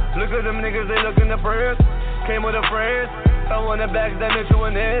 Look at them niggas, they lookin' the press. Came with a friend. Throwin' the bags that into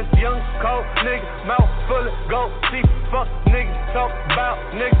an ass. Young, cold nigga, mouth full of gold teeth. Fuck niggas, talk about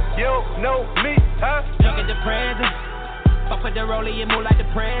niggas. You don't know me, huh? Look at the present. Fuck with the rollie and move like the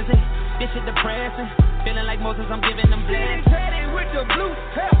present. This shit depressing. Feeling like Moses, I'm giving them blessings. Tatted with the blue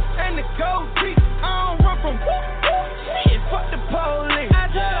hair and the gold teeth. I don't run from shit. Fuck the police. I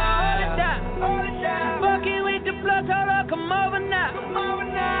try to hold it down. Fucking with the blood, told her come over now.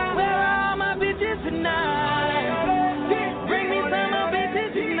 Where are all my bitches tonight? Bring me some more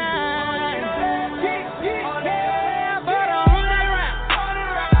bitches tonight. Yeah, but I run it around.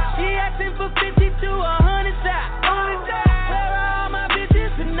 She asking for 50 to 100 side. Where are all my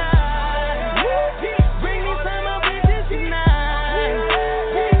bitches tonight?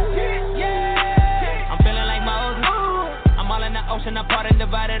 Ocean apart and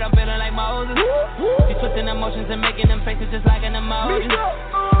divided, I'm feeling like Moses. She twisting emotions and making them faces just like an emoji.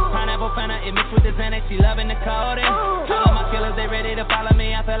 Pineapple Fanta, it mixed with the Xanax, she loving the codeine. All of my killers, they ready to follow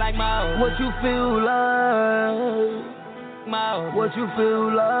me, I feel like Moses. What you feel like? Moses. What you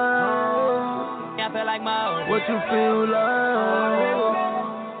feel like? I feel like Moses. What you feel like?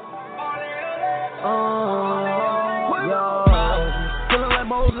 Feeling like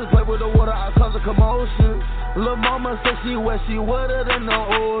Moses, play with the water, I cause a commotion. Lil' mama said she wet, she wetter than the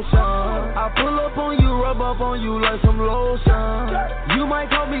ocean. I pull up on you, rub up on you like some lotion. You might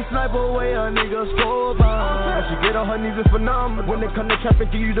call me sniper, way a nigga score by. When she get on her knees, it's phenomenal. When it come to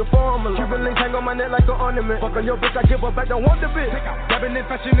traffic, give you the formula. Cuban links hang on my neck like an ornament. Fuck on your bitch, I give her back, don't want the bitch. Grabbing in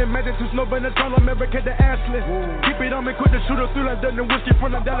fashion and magic to snow, but it's all America, the assless. Keep it on me, quick to shoot her through like that, and whiskey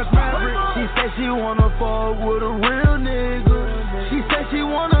from the Dallas Maverick. She said she wanna fuck with a real nigga. She said she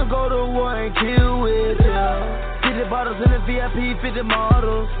wanna go to war and kill with ya. 50 bottles in the VIP, 50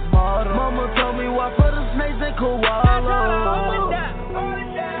 models. Mama told me walk for the snakes and koalas.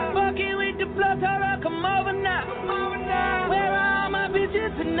 Fucking with the blood, told her come over now. Where are all my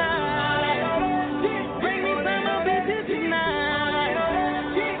bitches tonight? Bring me some more bitches tonight.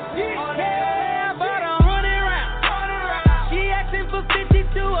 Yeah, but I'm running around. She asking for 50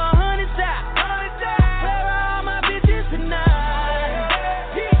 to 100 side. Where are all my bitches tonight?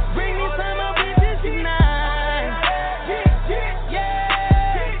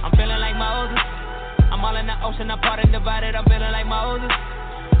 Ocean apart and divided, I'm feeling like Moses.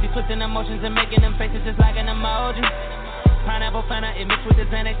 She twisting emotions and making them faces just like an emoji. Pineapple Fanta, it mixed with the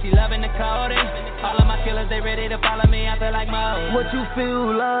Xanax, she loving the codeine. All of my killers, they ready to follow me, I feel like Moses. What you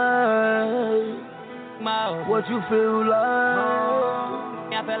feel like? Moses. What you feel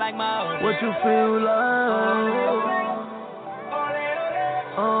like? I feel like Moses. What you feel like?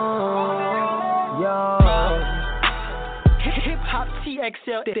 Hip Hop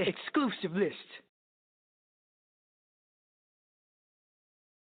TXL, the exclusive list.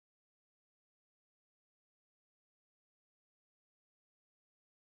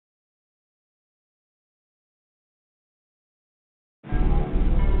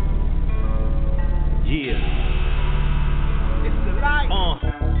 Yeah. It's the light.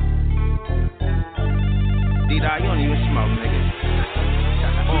 D-Dog, you don't even smoke, nigga.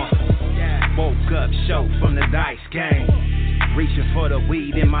 Woke up, show from the dice game. Reaching for the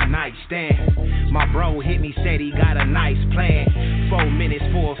weed in my nightstand. My bro hit me, said he got a nice plan. 4 minutes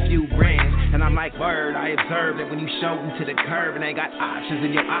for a few brands. And I'm like, word, I observed that when you showed me to the curb and they got options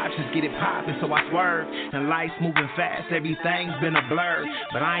and your options get it poppin', so I swerve. And life's moving fast, everything's been a blur.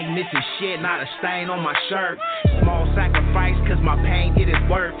 But I ain't missing shit, not a stain on my shirt. Small sacrifice, cause my pain it is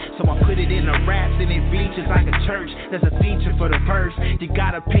worth. So I put it in the raps and it reaches like a church. There's a feature for the verse. You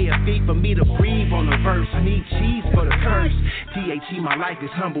gotta pay a fee for me to breathe on the verse. I need cheese for the curse. THE, my life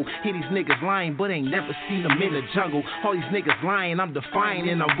is humble. Hear these niggas lying, but ain't never seen them in the jungle. All these niggas lying, I'm defying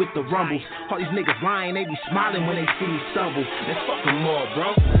and I'm with the rumbles. All these niggas lying, they be smiling when they see me stumble. Let's fuck them all,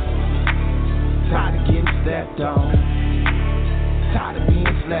 bro. Tired of getting stepped on. Tired of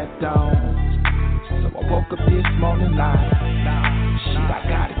being slept on. So I woke up this morning like, shit, I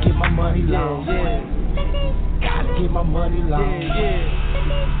gotta get my money long. Gotta get my money long.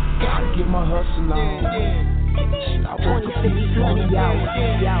 Gotta get my hustle on. I want to see these money, yo.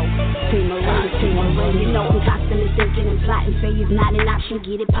 Team around, you know I'm constantly thinking and plotting. Say it's not an option,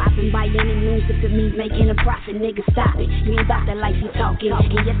 get it poppin' by any means. If it means making a profit, nigga, stop it. You ain't about that life you talking. And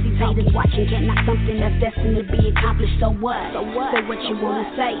yes, these haters watching can't knock something that's destined to be accomplished. So what? Say what you wanna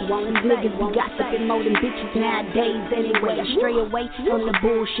say. These niggas be gossiping more than bitches nowadays. Anyway, I stray away from the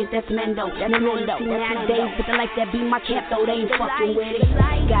bullshit. That's Mendo. See nowadays, but the life that be my cap though, they ain't fucking with it.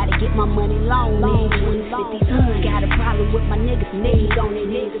 Gotta get my money long, man. 2050. Got a problem with my niggas on it,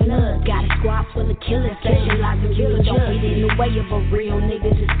 niggas nuts. Got a squad full of killers, specializing killers. Don't get in the way of a real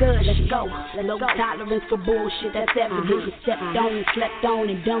nigga, just good. Let's go. Low tolerance for bullshit, that's evident. You stepped on, slept on,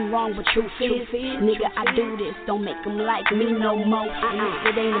 and done wrong, but truth is, nigga, I do this. Don't make them like me no more.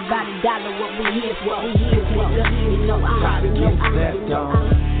 It ain't about a dollar, what we here for. Nigga, you know I'm tired of getting slept on.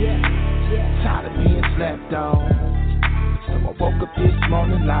 Tired of being slept on. So I woke up this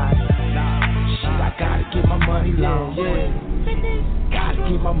morning like, shit, I gotta get my money long. Gotta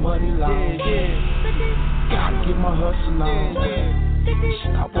get my money long. Gotta get my hustle on.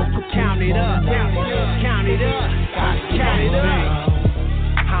 Shit, I woke up count it up, count it up, count it up.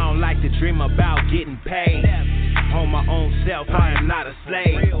 I don't like to dream about getting paid. On my own self, I am not a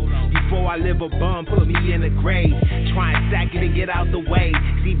slave. Before I live a bum, put me in the grave. Try and stack it and get out the way.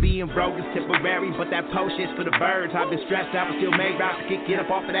 See, being broke is temporary, but that potion's for the birds. I've been stressed out, but still made routes to get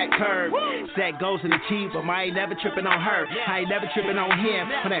up off of that curb. Set goals and achieve, but I ain't never tripping on her. I ain't never tripping on him.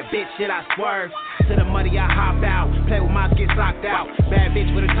 On that bitch shit, I swerve. To the money, I hop out. Play with mine, get socked out. Bad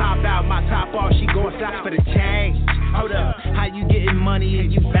bitch with a top out. My top off, she going stocks for the change. Hold up, how you getting money and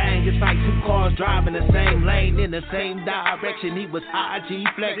you bang? It's like two cars driving the same lane in the same direction. He was IG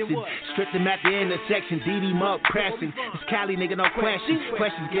flexing. Stripped him at the intersection. DD Mug pressing. It's Cali, nigga, no question.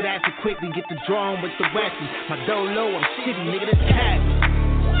 Questions get answered quickly. Get the drawing with the Westie. My dough low, I'm shitty, nigga, this cat.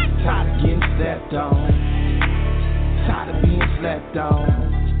 Tired of getting slept on. Tired of being slept on.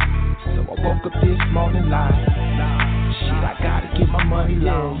 So I woke up this morning like, shit, I gotta get my money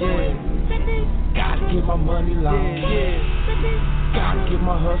long. Gotta get my money long. Gotta get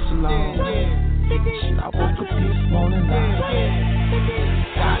my hustle on. Shit, I woke up this morning like,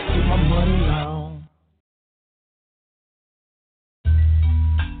 gotta get my money long.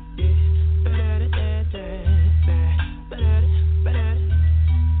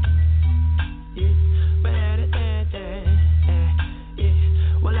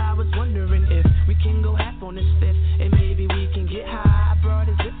 Well, I was wondering if we can go half on this fifth, and maybe we can get high. I brought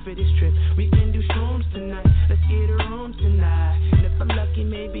a zip for this trip. We can do shrooms tonight. Let's get a room tonight. And if I'm lucky,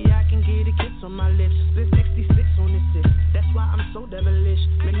 maybe I can get a kiss on my lips. Split 66 on this sip. That's why I'm so devilish.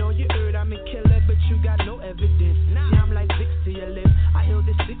 Man, know you heard I'm a killer, but you got no evidence. See, I'm like Vicks to your lip. I heal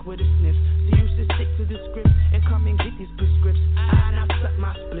this sick with a sniff. So you should stick to the script and come and get these prescripts. I now suck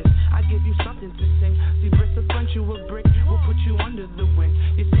my split. I give you something to sing. See, Bristol front you a brick. We'll put you under the wing.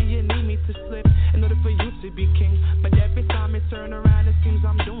 You see, you need me to slip in order for you to be king. But every time it turn around, it seems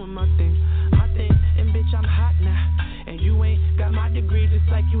I'm doing my thing. And bitch, I'm hot now. And you ain't got my degree,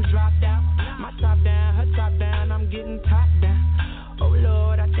 just like you dropped out. My top down, her top down, I'm getting top down. Oh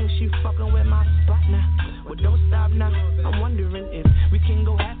Lord, I think she fucking with my spot now. Well, don't stop now. I'm wondering if we can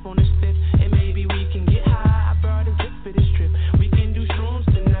go half on this fifth, and maybe we can get high. I brought a zip for this trip. We can do shrooms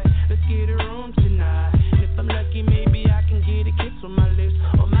tonight. Let's get a room tonight. And if I'm lucky, maybe I can get a kiss on my lips,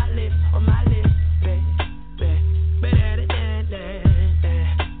 on my lips, on my lips, baby.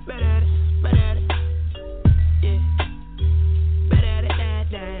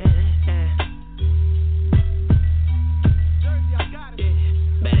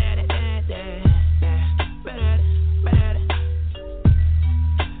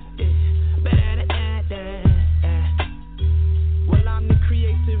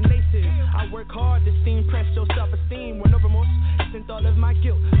 Hard to steam, press your self-esteem with no remorse. Sent all of my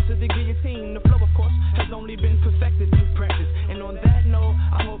guilt to the guillotine. The flow, of course, has only been perfected through practice. And on that note,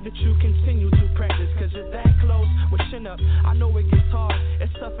 I hope that you continue to practice. Cause you're that close with chin up. I know it gets hard.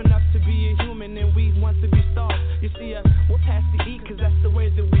 It's tough enough to be a human and we want to be stars. You see, we're past the eat cause that's the way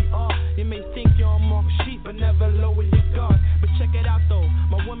that we are. You may think you're on more sheep, but never lower your guard. But check it out though,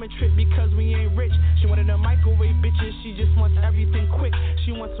 my woman tripped because we ain't rich. She wanted a microwave bitches, she just wants everything quick.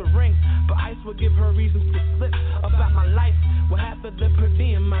 She wants a ring, but ice will give her reasons to slip about my life. Well, half of the per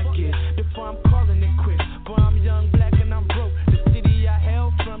diem I get, before I'm calling it quits. Boy, I'm young, black, and I'm broke. The city I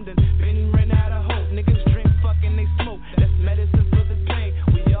hail from, then been ran out of hope. Niggas drink, fucking, they smoke. That's medicine for the pain.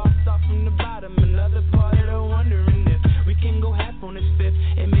 We all start from the bottom. Another part of the wondering if we can go half on this fifth,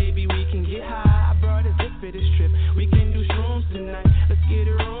 and maybe we can get high. I brought a zip for this trip. We can do shrooms tonight. Let's get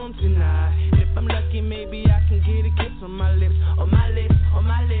a room tonight. And if I'm lucky, maybe I can get a kiss on my lips, on my lips, on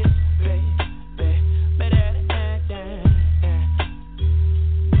my lips, babe.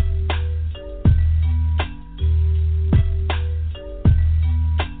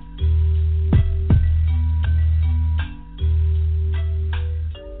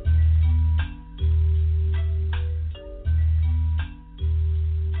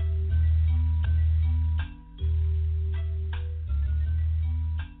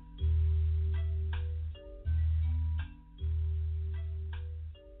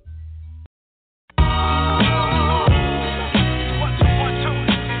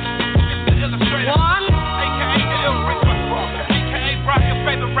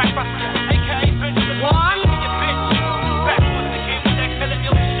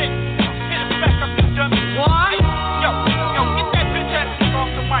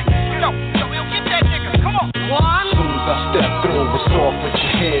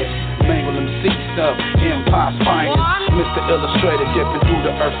 through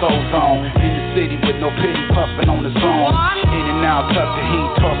the earth's ozone. In the city with no pity, puffing on the zone. In and out, tuck the heat,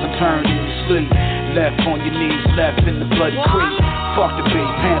 toss and turn in your sleep. Left on your knees, left in the bloody creek. Fuck the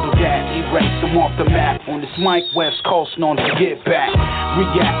beat, handle that, erase them off the map. On this mic, West Coast, known to get back.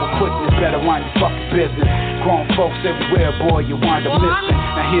 React with quickness, better mind your fucking business. Grown folks everywhere, boy, you wind up missing.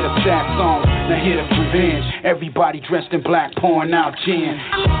 Now hear the sad songs, now hear the revenge. Everybody dressed in black, pouring out gin.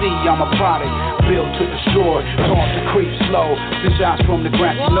 See, I'm a product, built to destroy. Toss the creep slow, send shots from the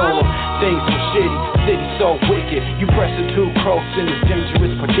grassy knoll. Things so shitty, city so wicked. You pressing too close in this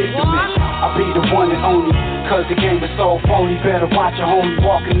dangerous predicament. I'll be the one and only, cause the game is so phony. Better watch your homie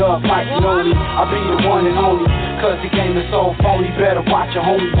walking up like you know me. I'll be the one and only, cause the game is so phony. Better watch your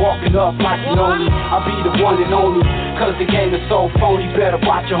homie walking up like you know me. I'll be the one and only, cause the game is so phony. Better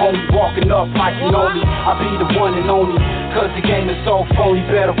watch your homie walking up like you know me. I'll be the one and only, cause the game is so phony.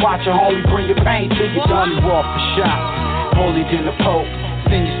 Better watch your homie bring your pain to your dummy. Off the shot, holier than the Pope.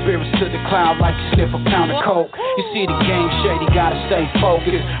 Send your spirits to the cloud like you sniff a pound of coke. You see the game shady, gotta stay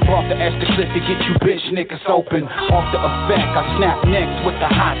focused. Brought the Esther clip to get you bitch niggas open. Off the effect, I snap necks with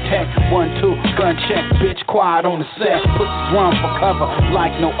the hot tech. 1, 2, gun check, bitch quiet on the set. Pussies run for cover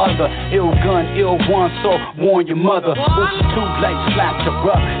like no other. Ill gun, ill one, so warn your mother. It's too late, slap her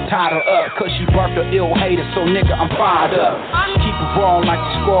up, tied her up. Cause she birthed a ill hater, so nigga I'm fired up. Keep it raw like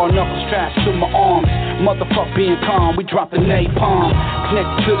the scroll knuckle straps to my arms. Motherfuck being calm, we drop the napalm.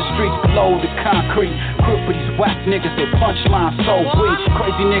 Connected to the streets below the concrete. Crip for these whack niggas, their punchline so weak.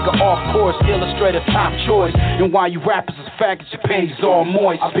 Crazy nigga off course, illustrator top choice. And while you rappers is faggots, your panties all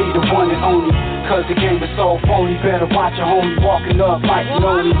moist. I'll be the one and only, cause the game is so phony. Better watch your homie walking up like you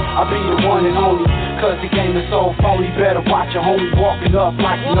know me. I'll be the one and only, cause the game is so phony. Better watch your homie walking up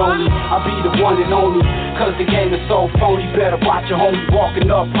like you know me. I'll be the one and only, cause the game is so phony. Better watch your homie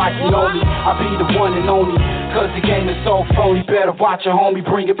walking up like you know me. I'll be the one and only, cause the game is so phony. Better watch your homie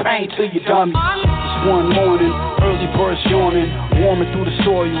bring your pain to your dummy. It's one morning, early birds yawning, warming through the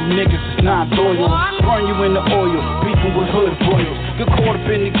soil. Niggas is not loyal. Burn you in the oil, beefing with hood royals. Get caught up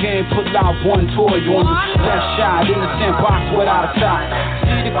in the game, pull out one toy on you. Left shot in the sandbox without a top.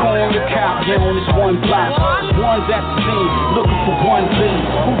 See the corner, the cop, yeah, on this one block. One's at the scene, looking for one thing.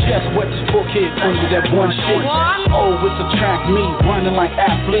 Who just wet this book hit under that one shit? Oh, it's a track meet, running like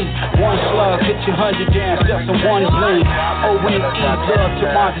athlete. One slug, hit your 100 down, just in one lane. O-N-E, love to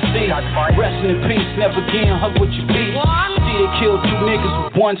my disease. Resting in peace, never again, hug with your peace. See they killed 2 niggas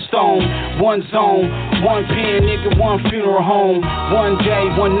with 1 stone, 1 zone, 1 pen, nigga, 1 funeral home. 1 day,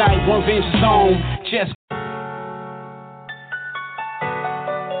 1 night, 1 vengeance zone. Just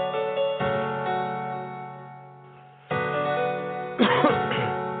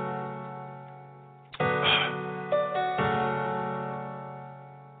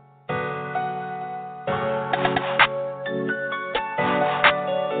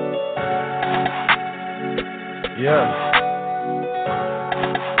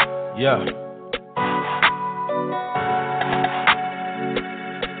Yeah.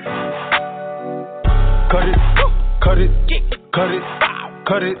 Cut it, cut it, cut it,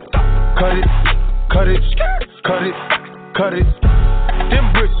 cut it, cut it, cut it, cut it, cut it.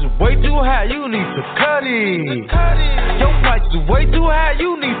 Them bricks is way too high, you need to cut it. Your price is way too high,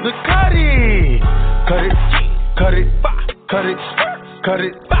 you need to cut it. Cut it, cut it, cut it, cut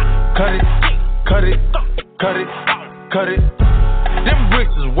it, cut it, cut it, cut it, cut it. Them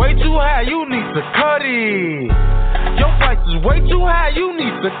bricks is way too high, you need to cut it. Your price is way too high, you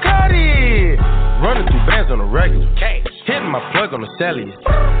need to cut it. Running through bands on the regular, hitting my plug on the cellular.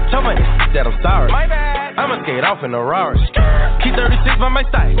 Tell my that I'm sorry, my bad. I'ma skate off in a Rari. Keep 36 by my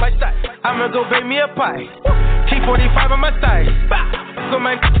side, I'ma go bake me a pie. Keep 45 on my side, so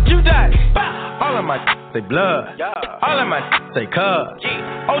man, you die. All of my say blood, all of my say cuz.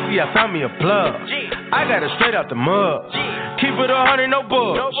 OG, I found me a plug, I got it straight out the mud. Keep it 100, no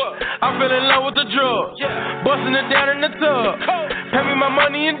bugs. I fell in love with the drugs, busting it down in the tub. Pay me my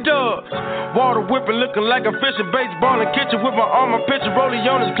money in dubs. Water whipping, looking like a fish in baseball in kitchen with my arm, my picture rolling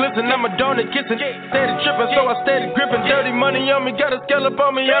on his clips and I'm a donut kissing. Steady tripping, so I steady gripping. Dirty money on me, got a scallop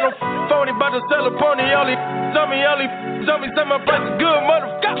on me. I don't phony, about to sell a pony. Only tell me, say my price is good,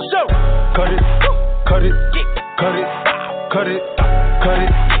 motherfucker. Show. Cut it, cut it, cut it, cut it, cut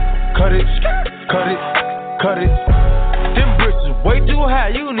it, cut it, cut it, cut it. Them bricks is way too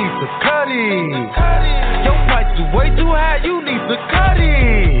high, you need to cut it. Your price is way too high, you need to cut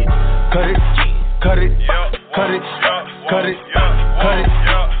it. Cut it, cut it, cut it, cut it, cut it,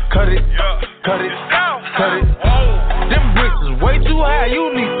 cut it, cut it, cut it. Them bricks is way too high,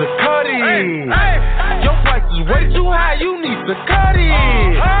 you need to cut it. Your price is way too high, you need to cut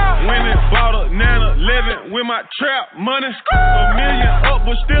it. Women bought a Nana, living with my trap money. $1 million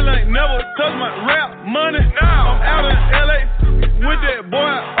never touch my rap money. I'm out in LA with that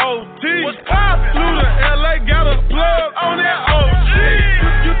boy OT. What's poppin'? Flew to LA, got a plug on that OG.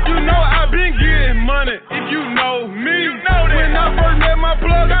 You know I been getting money. If you know me, you know that. When I first met my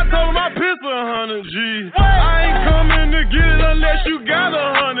plug, I told him I pissed 100 G. I ain't coming to get it unless you got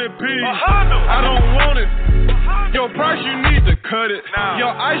 100 P. I don't want it. Your price, you need to cut it.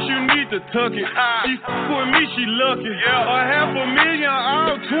 Your ice, you need to tuck it. She with me, she lucky. $500,000,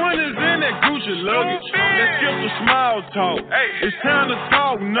 all 20s in that Gucci luggage. Let's skip the small talk. It's time to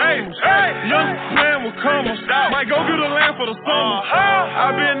talk numbers. Young plan will come. Might go get a land for the summer.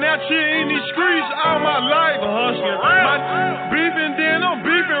 I've been out here in these streets all my life hustling. My beefing, then I'm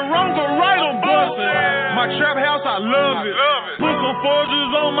beefing wrong, but right I'm busting. My trap house, I love it. Put some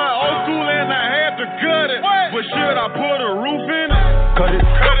forges on my old school and I had to cut it. But should I put a roof in it? Cut it,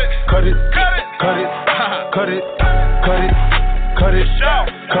 cut it, cut it, cut it, cut it, cut it, cut it, cut it,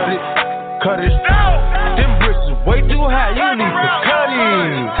 cut it, cut it. Them bricks is way too high, you need to cut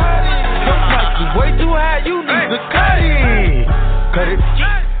it. Them prices is way too high, you need to cut it. Cut it,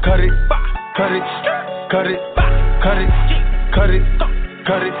 cut it, cut it, cut it, cut it, cut it,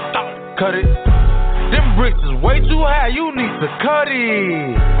 cut it, cut it. Them bricks is way too high, you need to cut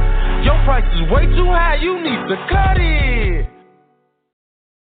it. Your price is way too high, you need to cut it.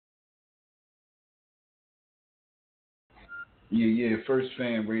 Yeah,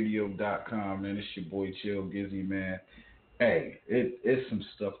 firstfanradio.com, man. It's your boy Chill Gizzy, man. Hey, it's some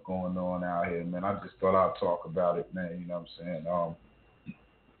stuff going on out here, man. I just thought I'd talk about it, man. You know what I'm saying?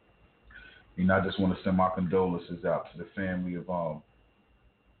 I just want to send my condolences out to the family of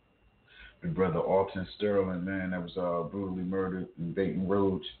the brother Alton Sterling, man, that was brutally murdered in Baton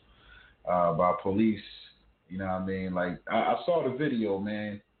Rouge by police. You know what I mean? Like, I saw the video,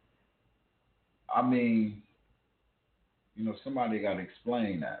 man. I mean, somebody got to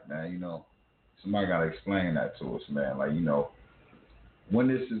explain that, man. Somebody got to explain that to us, man. Like, when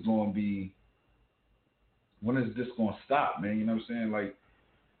this is going to be, when is this going to stop, man? You know what I'm saying? Like,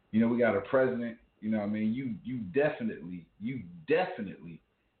 we got a president, you know what I mean? You definitely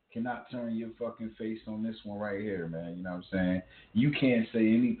cannot turn your fucking face on this one right here, man. You know what I'm saying? You can't say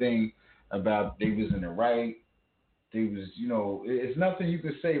anything about they was in the right. They was, it's nothing you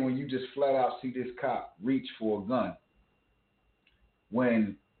can say when you just flat out see this cop reach for a gun.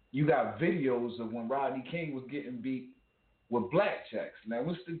 When you got videos of when Rodney King was getting beat with blackjacks. Now,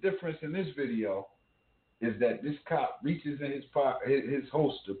 what's the difference in this video is that this cop reaches in his pocket, his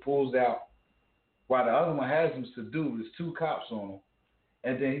holster, pulls out, while the other one has him subdued. There's two cops on him.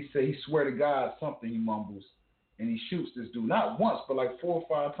 And then he swear to God something, he mumbles, and he shoots this dude. Not once, but like 4 or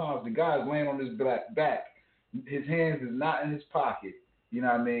 5 times. The guy's laying on his back. His hands is not in his pocket. You know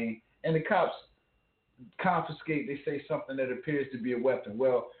what I mean? And the cops confiscate, they say something that appears to be a weapon.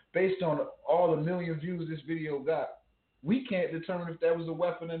 Well, based on all the million views this video got, we can't determine if that was a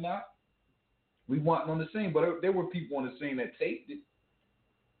weapon or not. We wasn't on the scene, but there were people on the scene that taped it.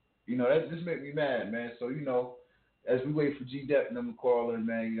 That just made me mad, man. So, as we wait for GDEP and them to call in,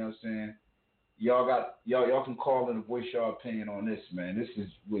 man, you know what I'm saying? Y'all can call in and voice your opinion on this, man. This is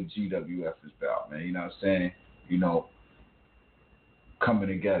what GWF is about, man. You know what I'm saying? Coming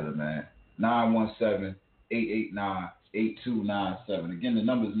together, man. 917-889-8297. Again, the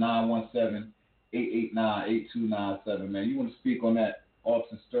number is 917-889-8297, man. You want to speak on that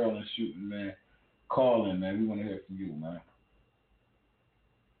Alton Sterling shooting, man? Call in, man. We want to hear from you, man.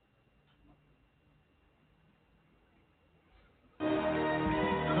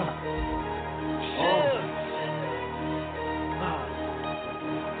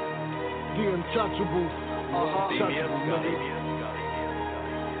 The Untouchables.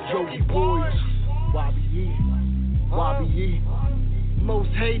 Yogi Boys. YBE.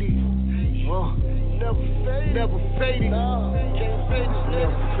 Most hated. Never faded. Can't fade it.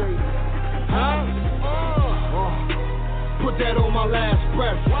 Never faded. Put that on my last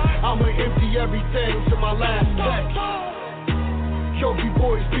breath. I'ma empty everything to my last text. Yogi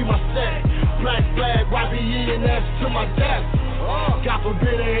Boys be my set. Black flag, YBE, and that's to my death. God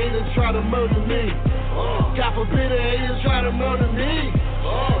forbid a hater try to murder me. God forbid a hater try to murder me.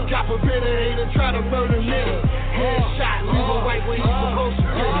 God forbid a hater try to murder me. Headshot, leave a right where you supposed to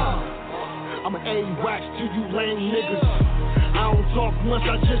be. I'm an A-wax to you lame niggas. I don't talk much,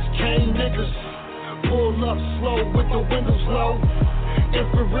 I just came niggas. Pull up slow with the windows low.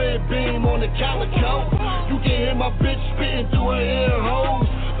 Infrared beam on the calico. You can hear my bitch spitting through her ear holes.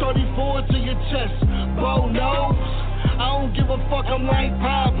 34 to your chest, bow nose. I don't give a fuck, I'm like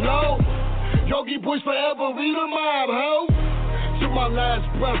Pablo. Yogi Boys forever, we the mob, ho. To my last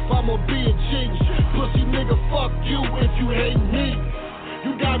breath, I'ma be a G. Pussy nigga, fuck you if you hate me.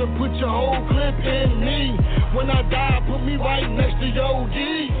 You got to put your whole clip in me. When I die, put me right next to your OG.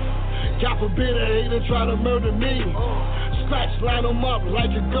 God forbid a hater try to murder me. Scratch, line them up like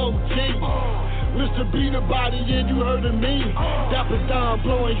a goatee. Mr. Beat the body, yeah, you heard of me. Dapper Don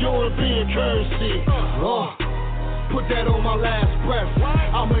blowing European currency. Put that on my last breath.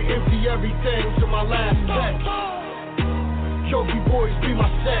 I'ma empty everything to my last text. Yogi boys be my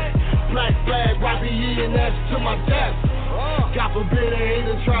set. Black flag, YBE, and that's to my death. God forbid a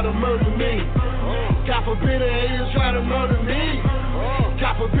hater try to murder me. God forbid a hater try to murder me.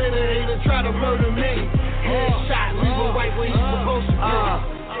 God forbid a hater try to murder me. Headshot, leave him right where he's supposed to be.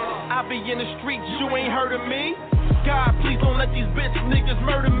 I be in the streets, you ain't heard of me. God, please don't let these bitch niggas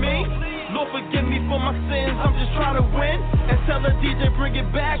murder me. Lord, forgive me for my sins, I'm just trying to win. And tell the DJ, bring it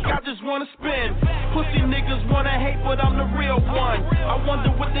back, I just wanna spin. Pussy niggas wanna hate, but I'm the real one. I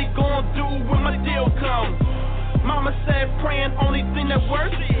wonder what they gon' do when my deal comes. Mama said praying, only thing that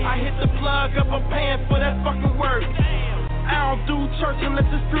works. I hit the plug up, I'm paying for that fucking work. I don't do church unless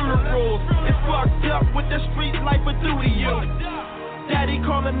it's funerals. It's fucked up with the street life I do to you. Daddy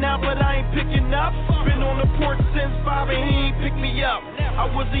calling out, but I ain't picking up. Been on the porch since 5 and he ain't pick me up. I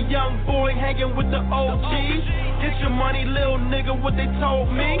was a young boy hanging with the OGs. Get your money, little nigga, what they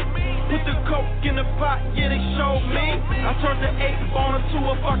told me. Put the coke in the pot, yeah, they showed me. I turned the 8-ball into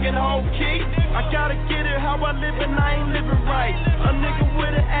a fucking whole key. I gotta get it how I live and I ain't living right. A nigga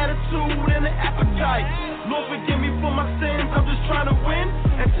with an attitude and an appetite. Lord, forgive me for my sins, I'm just trying to win.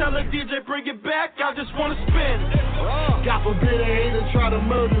 And tell the DJ, bring it back, I just wanna spin. God forbid a hater try to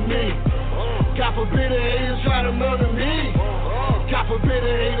murder me. God forbid a hater try to murder me. God forbid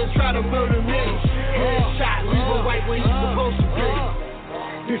a hater try to murder me. Headshot, leave him right where he's supposed to be.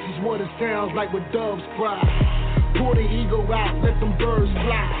 This is what it sounds like when doves cry. Pull the ego out, let them birds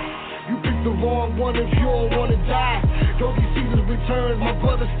fly. You picked the wrong one if you don't wanna die. Yogi Caesar's returns, my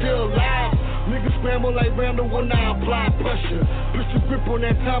brother's still alive. Niggas scramble like Randall when I apply pressure. Push the grip on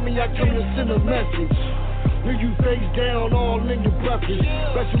that Tommy, I come to send a message. When you face down all in your buckets.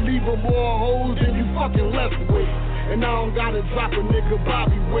 Bet you leave them more hoes than you fucking left with. And I don't gotta drop a nigga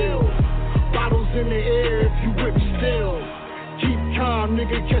Bobby will. Bottles in the air if you with me still. Keep calm,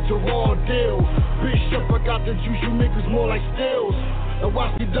 nigga, catch a raw deal. Bishop, I got the juice, you niggas more like stills. Now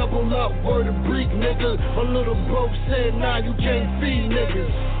watch me double up, word of Greek, nigga. My little bro said, nah, you can't feed niggas.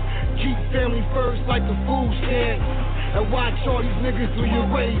 Keep family first like the food stand. And watch all these niggas through your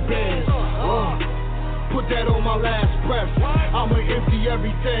Ray-Bans. Put that on my last breath. I'ma empty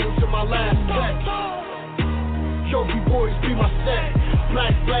everything to my last text. Yogi boys be my set.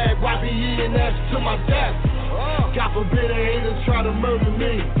 Black flag, YBE, and that's to my death. God forbid a hater try to murder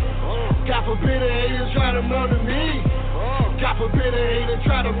me. God forbid a hater try to murder me. God forbid a hater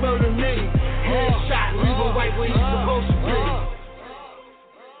try to murder me. Headshot, leave him right where he's supposed to be.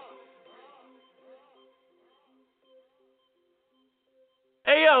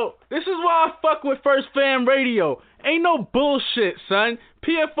 Hey yo, this is why I fuck with First Fam Radio. Ain't no bullshit, son.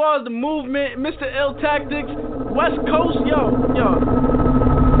 PFR's the movement, Mr. L Tactics, West Coast, yo.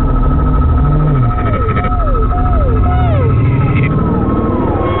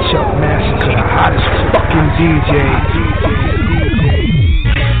 Chuck Massacre, the hottest fucking DJ.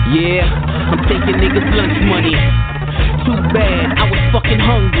 Yeah, I'm taking niggas lunch money. Too bad, I was fucking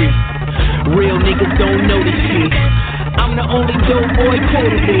hungry. Real niggas don't know this shit. I'm the only dope boy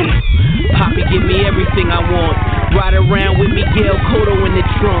quotable. Poppy give me everything I want. Ride around with Miguel Cotto in the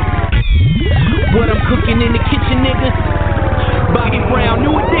trunk. What I'm cooking in the kitchen, niggas. Bobby Brown,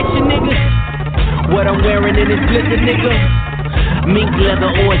 new edition, niggas. What I'm wearing in this blizzard, nigga. Mink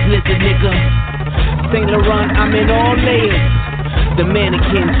leather or it's lizard, nigga. Saint Laurent, I'm in all layers. The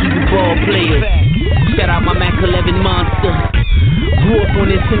mannequin keep you ball players. Shout out my Mac 11 monster. Grew up on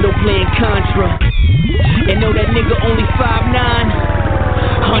Nintendo playing Contra. And know that nigga only 5'9".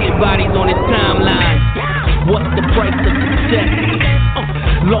 100 bodies on his timeline. What's the price of success?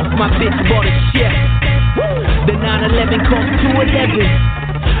 Lost my bitch, bought a chef. The 911 cost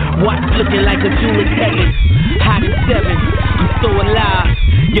 $211. Watch looking like a jeweler's heaven. Hot in 7, I'm so alive.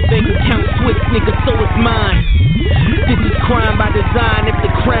 Your bank account switch, nigga, so is mine. This is crime by design. If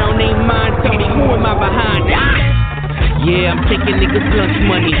the crown ain't mine, tell me who am I behind? Yeah, I'm taking niggas lunch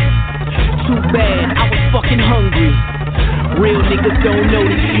money. Too bad, I was fucking hungry. Real niggas don't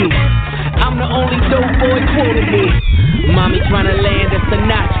notice you. I'm the only dope boy quotable. Mommy tryna land a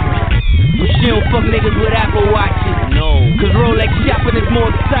Sinatra. But she don't fuck niggas with Apple Watches. No, cause Rolex shopping is more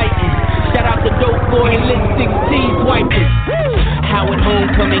exciting. Shout out to dope boy and lit 16 swipers. Howard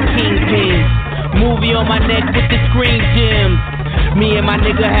Homecoming Kingpins. Movie on my neck with the screen gems. Me and my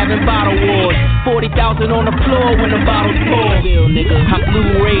nigga having bottle wars. 40,000 on the floor when the bottles pour. I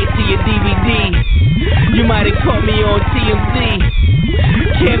Blu-ray to your DVD. You might have caught me on TMZ.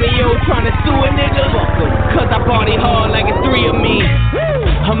 Cameo tryna sue a nigga. Cause I party hard like it's 3 of me.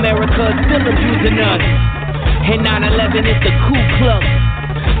 America still abusing us. And 9/11 is the Ku Klux.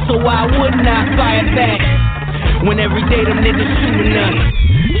 So why wouldn't I fire back? When every day them niggas shooting us.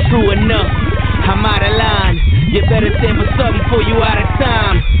 True enough, I'm out of line. You better stand for something before you out of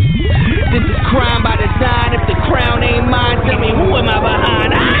time. This is crime by design. If the crown ain't mine, tell me who am I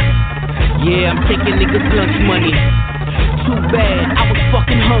behind? Yeah, I'm taking niggas' lunch money. Too bad, I was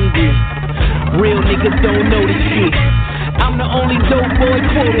fucking hungry. Real niggas don't know the shit. I'm the only dope boy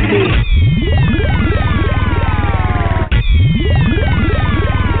quoted me.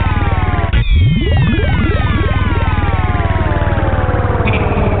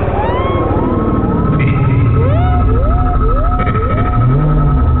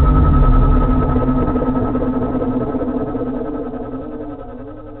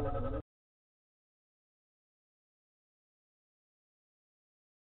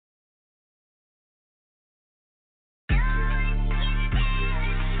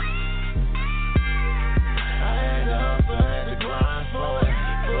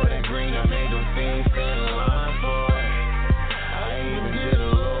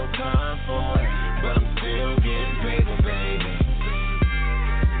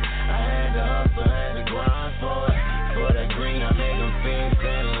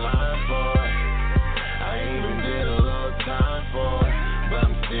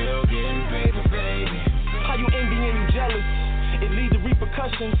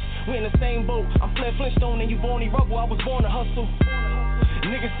 We in the same boat. I'm Flair Flintstone and you Barney Rubble. I was born to hustle.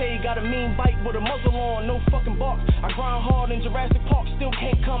 Niggas say he got a mean bite with a muzzle on, no fucking bark. I grind hard in Jurassic Park, still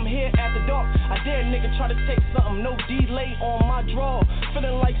can't come here after dark. I dare nigga try to take something, no delay on my draw.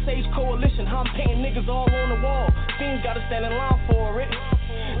 Feeling like Sage Coalition, how I'm painting niggas all on the wall. Fiends gotta stand in line for it.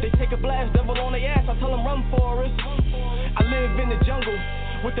 They take a blast, devil on their ass, I tell them run for it. I live in the jungle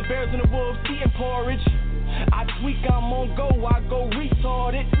with the bears and the wolves eating porridge. I tweak, I'm on go, I go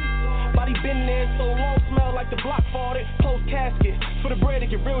retarded. Body been there so long, smell like the block farted. Closed casket, for the bread it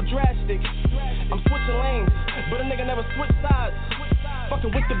get real drastic. I'm switching lanes, but a nigga never switch sides.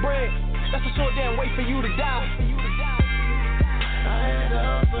 Fucking with the bread, that's a short damn wait for you to die. I had to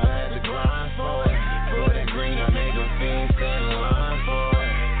hustle, had to grind for it. For that green, I made them fiends stand in line for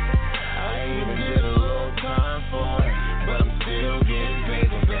it. I even did a little time for it, but I'm still getting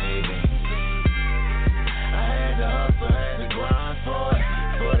paper, baby. I had to hustle, had to grind for it.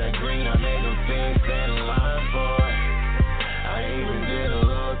 For that green, I made them fiends stand in line for it. I even did a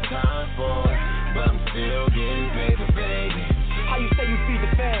little time for it, but I'm still getting paper, baby. How you say you feed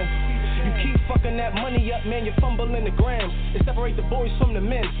the fam? You keep fucking that money up, man, you're fumbling the grams. It separate the boys from the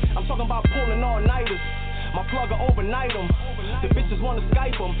men. I'm talking about pulling all-nighters. My plugger overnight them. The bitches wanna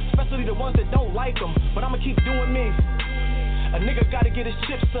Skype them, especially the ones that don't like them. But I'ma keep doing me. A nigga gotta get his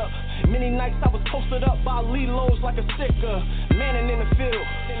chips up. Many nights I was posted up by Lilos like a sticker. Manning in the field,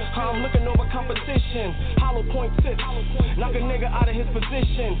 I'm looking over competition. Hollow point tips, knock a nigga out of his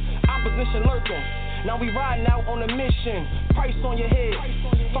position. Opposition lurking, now we riding out on a mission. Price on your head,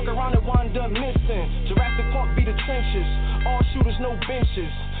 fuck around and wind up missing. Jurassic Park be the trenches, all shooters, no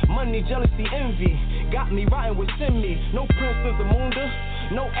benches. Money, jealousy, envy, got me riding with Simi. No Princess Amunda,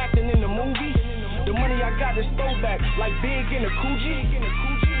 no acting in the movie. The money I got is throwback, like Big in a Coogee.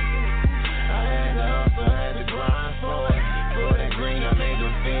 I had to hustle, had to grind for it. For that green, I made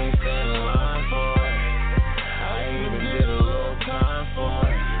them fiends stand in line for it. I even did a little time for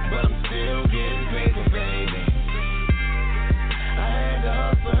it, but I'm still getting paper, baby. I had to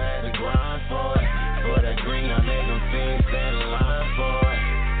hustle, had to grind for it. For that green, I made them fiends stand in line for it.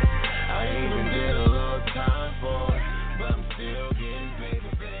 I even did a little time for it, but I'm still getting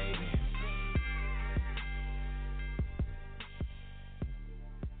paper, baby.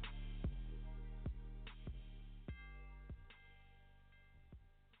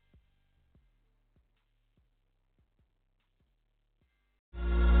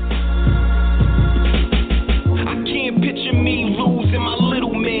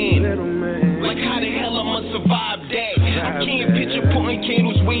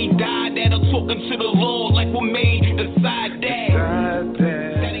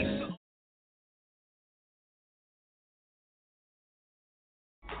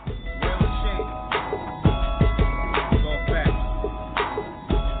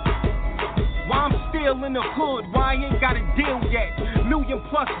 million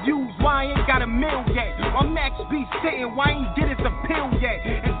plus views, why I ain't got a mill yet? Why Max B sitting, why I ain't get his appeal yet?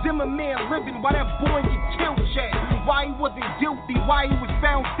 And Zimmerman living, why that boy get killed yet? Why he wasn't guilty, why he was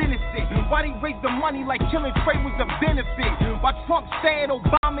found innocent? Why they raised the money like killing Trey was a benefit? Why Trump said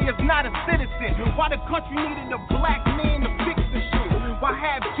Obama is not a citizen? Why the country needed a black man to fix the shit? Why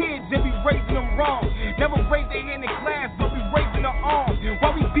have kids and be raising them wrong? Never raise their hand in class, but we raising their arm. Why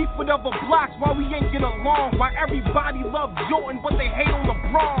we beef with other blocks, why we ain't get along? Why everybody love Jordan, but they hate on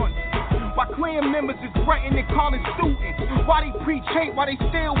LeBron? Why Klan members is threatening college students? Why they preach hate, why they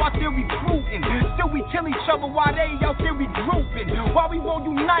steal, why they're recruiting? Still we kill each other, why they out there regrouping? Why we won't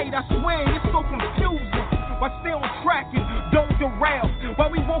unite, I swear, it's so confusing. Why stay on track and don't derail? Why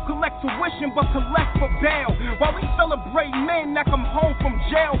we won't collect tuition but collect for bail? Why we celebrate men that come home from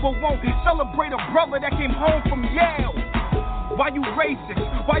jail but won't celebrate a brother that came home from Yale? Why you racist?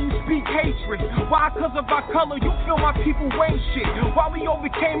 Why you speak hatred? Why cause of our color you feel my people ain't shit? Why we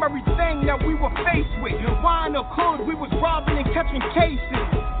overcame everything that we were faced with? Why in the hood we was robbing and catching cases?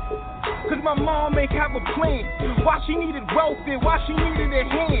 Cause my mom ain't have a plan. Why she needed welfare, why she needed a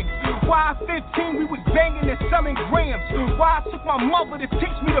hand. Why at 15 we was banging and selling grams. Why I took my mother to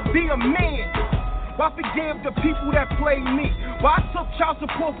teach me to be a man. Why forgive the people that played me? Why I took child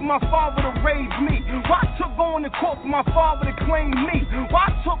support for my father to raise me? Why I took going to court for my father to claim me? Why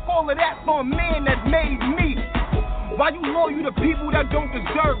I took all of that for a man that made me? Why you loyal to people that don't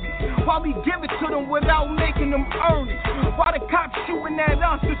deserve it? Why we give it to them without making them earn it? Why the cops shooting at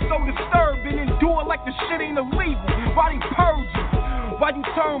us is so disturbing and do it like the shit ain't illegal? Why they purge it? Why you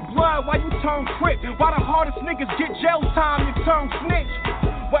turn blood? Why you turn crip? Why the hardest niggas get jail time and turn snitch?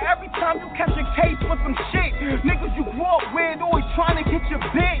 Why every time you catch a case for some shit, niggas you grew up with always trying to get your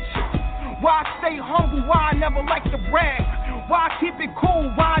bitch? Why I stay humble? Why I never like to brag? Why I keep it cool?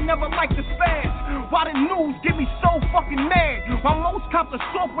 Why I never like to spaz? Why the news get me so fucking mad? Why most cops are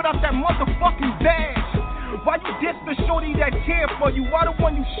soft without that motherfucking badge? Why you diss the shorty that care for you? Why the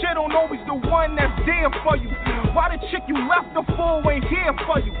one you shit on always the one that's there for you? Why the chick you left the fool ain't here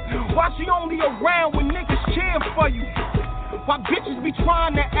for you? Why she only around when niggas cheer for you? Why bitches be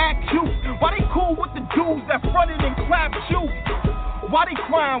trying to act cute? Why they cool with the dudes that fronted and clapped you? Why they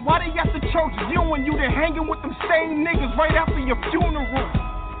crying? Why they at the church viewing you? Then hanging with them same niggas right after your funeral?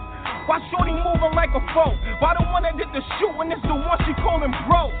 Why shorty moving like a foe? Why the one that did the shooting is the one she calling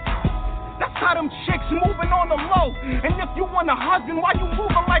bro? That's how them chicks moving on the low. And if you want a husband, why you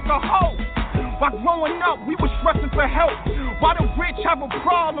moving like a hoe? Why growing up we was stressing for help? Why the rich have a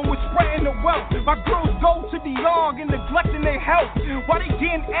problem with spreading the wealth? Why girls go to the yard and neglecting their health? Why they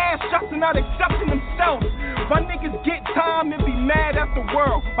getting ass shots and not accepting themselves? Why niggas get time and be mad at the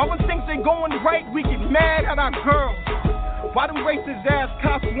world? Why when things ain't going right we get mad at our girls? Why them racist ass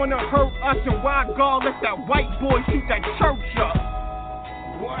cops wanna hurt us? And why God let that white boy shoot that church up?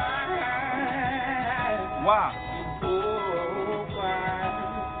 Why?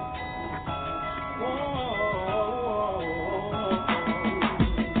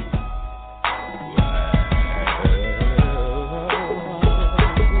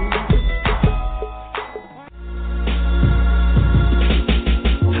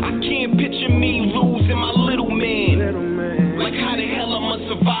 Picture me losing my little man. Like how the hell I'ma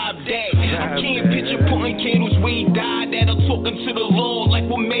survive that? I can't picture putting candles where he died at or talking to the Lord like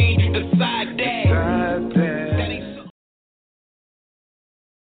what made you decide that.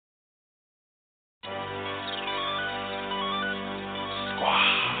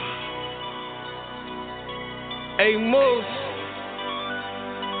 Hey Moose.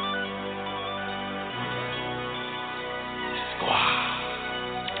 Squad.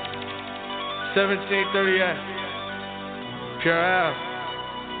 1738. Pure Ave.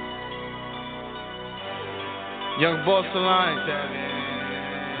 Young Boss Alliance.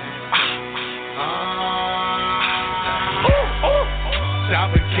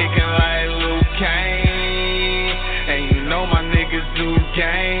 Chopper kicking like Luke Kane. And you know my niggas do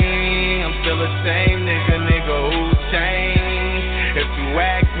gang. I'm still the same nigga who changed. If you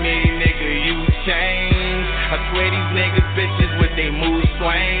ask me, nigga, you change. I swear these niggas bitches with they mood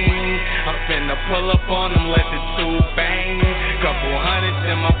swing. I'm finna pull up on them, let the two bang. Couple hundreds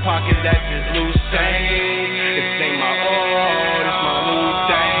in my pocket, that's just loose change. This ain't my old, this my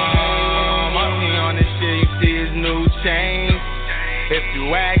Wu-Tang. Money on this shit, you see his new chain. If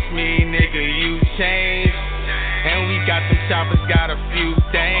you ask me, nigga, you change. And we got them choppers, got a few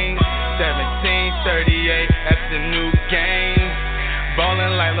things. 1738, that's the new game.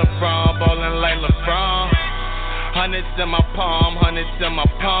 Ballin' like LeBron, ballin' like LeBron. Hundreds in my palm, hundreds in my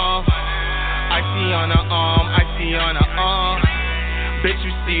palm. Icy on her arm, icy on her arm. Bitch,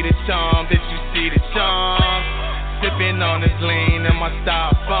 you see the charm, bitch, you see the charm. Sippin' Sipping on this lean in my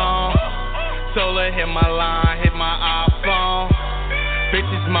styrofoam. Solar hit my line, hit my iPhone.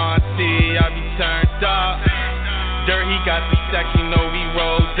 Bitches Monty, I be turned up. Dirt, he got the sex, you know we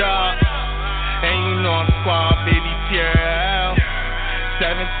rolled up. And you know I'm squad, baby, pure hell.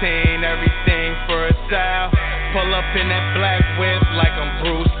 17, everything for a sale. Pull up in that black whip like I'm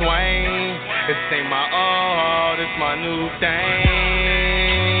Bruce Wayne. This ain't my all, this my new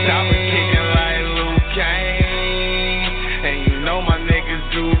thing. Chopper kicking like Luke Kane. And you know my niggas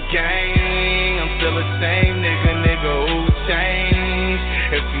do gang. I'm still the same nigga who changed.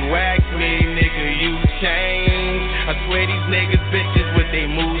 If you ask me, nigga, you change. I swear these niggas bitches with they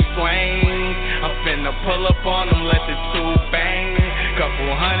mood swing. I'm finna pull up on them, let the two bang.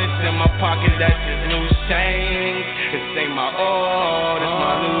 Couple hundreds in my pocket, that's just loose change. This ain't my all, this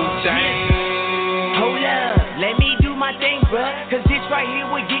my new change. Hold up, let me do my thing, bruh. Cause this right here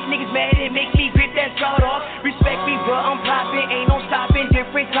would get niggas mad and make me rip that salt off. Respect me, bruh, I'm popping, ain't no stopping.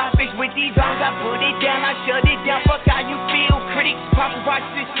 Different topics with these rhymes, I put it down, I shut it down. Fuck how you feel, critics,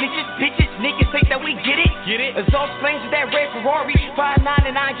 paparazzi, snitches, bitches, niggas think that we get it. Exhaust flames with that red Ferrari, 5.9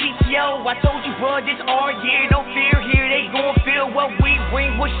 and 9 GTO. I told you, bruh, this our year, no fear here. They gon' feel what we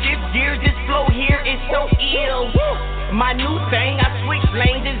bring, we'll shift gears. This flow here is so ill. My new thing, I switch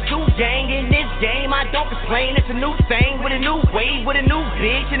lanes, it's zoo gang in this game. I don't complain, it's a new thing with a new wave, with a new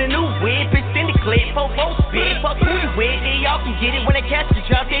bitch and a new whip. It's in the clip, both spit, fuck who you with. They y'all can get it when the cats can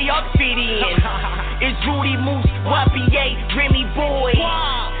drop, they y'all can fit in. It's Rudy Moose, YBA, Remy Boy.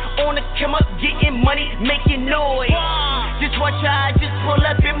 On the come up, getting money, making noise. Just watch how I just pull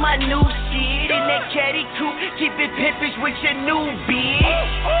up in my new shit. In that caddy coupe, keep it pimpish with your new bitch.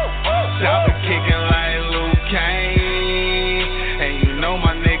 Chopper kicking like Luke Kane. And you know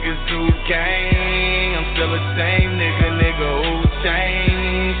my niggas do gang. I'm still the same nigga who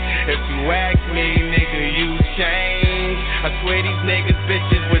changed. If you ask me, nigga, you change. I swear these niggas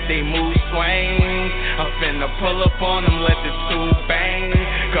bitches with they mood swing. I'm finna pull up on them, let the two bang.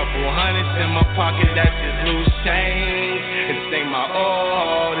 Couple hundreds in my pocket, that's just loose change. This ain't my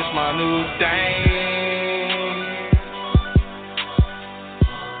all, this my new thing.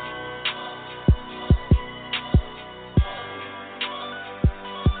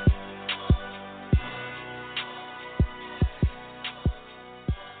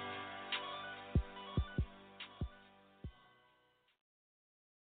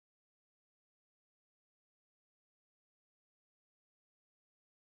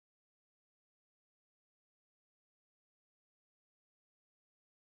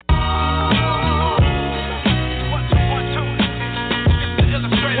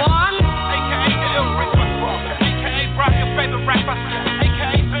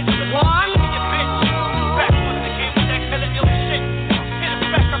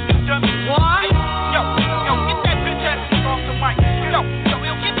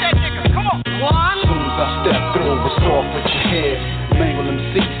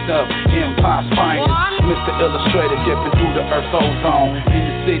 Illustrator dipping through the earth's ozone. In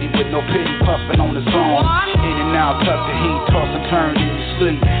the city with no pity, puffing on his own. In and out, tuck the heat, toss and turn in your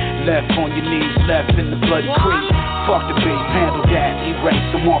sleep. Left on your knees, left in the bloody creek. Fuck the beef, handle that, erase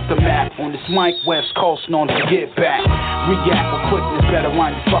them off the map. On this mic, West Coast, known to get back. React with quickness, better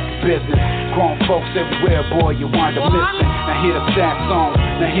mind your fucking business. Grown folks everywhere, boy, you wind up missing. Now hear the sad songs,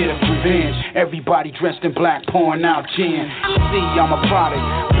 now hear the revenge. Everybody dressed in black, pouring out gin. You see, I'm a product,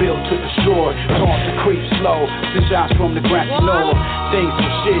 built to destroy. Toss the creep slow, send shots from the grassy knoll. Things so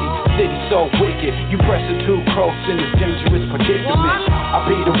shitty, city so wicked. You pressing too close in this dangerous predicament. I'll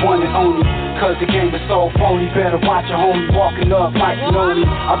be the one and only, cause the game is so phony. Better watch your homie walking up like you know me.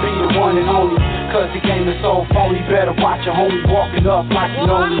 I'll be the one and only, cause the game is so phony. Better watch your homie walking up like you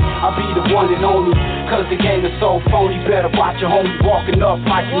know me. I'll be the one and only, cause the game is so phony. Better watch your homie walking up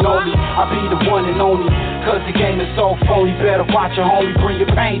like you know me. I'll be the one and only, cause the game is so phony. Better watch your homie bring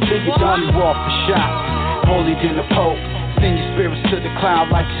your pain till you done. You off the shot, holier than the Pope. Send your spirits to the cloud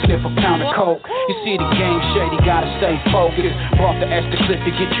like you sniff a pound of coke. You see the game shady, gotta stay focused. Brought the S to clip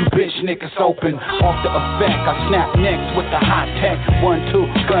to get you bitch niggas open. Off the effect, I snap necks with the hot tech. 1,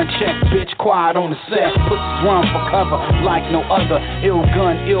 2, gun check, bitch quiet on the set. Pussies run for cover like no other. Ill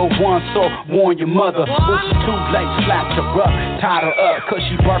gun, ill one, so warn your mother. This is too late, slap her up, tied her up. Cause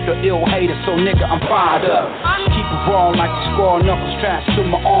she birthed a ill hater, so nigga I'm fired up. Keep it raw like the scroll knuckles strapped to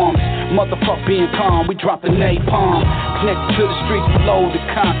my arms. Motherfuck being calm, we drop the napalm. Connected to the streets below the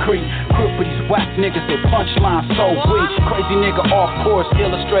concrete. Crip with these whack niggas, their punchline so weak. Crazy nigga off course,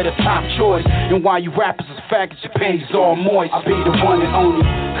 illustrator top choice. And while you rappers is faggots, your panties all moist. I'll be the one and only,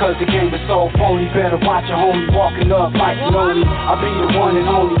 cause the game is so phony. Better watch your homie walking up like you know me. I'll be the one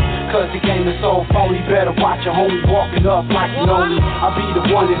and only, cause the game is so phony. Better watch your homie walking up like you know me. I'll be the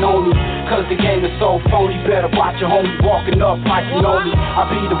one and only, cause the game is so phony. Better watch your homie walking up like you know me. I'll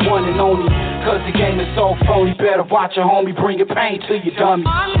be the one and only, cause the game is so phony. Better watch your homie bringing pain to your dummy.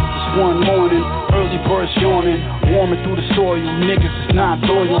 It's one morning, early birds yawning, warming through the soil. Niggas is not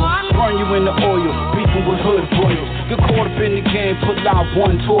loyal, burn you in the oil, beefing with hood royals. Get caught up in the game, pull out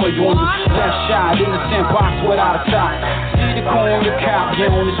one toy on you. Left shot in the sandbox without a top. See the corner on the cop,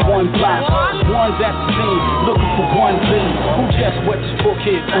 yeah, on this one block. One's at the scene, looking for one thing. Who just wet this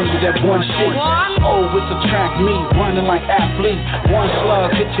bookhead under that one shit? Oh, it's a track meet, running like athlete. One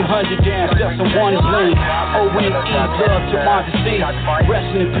slug, hit your 100 down, just on one blink. O-N-E, love to Modesty.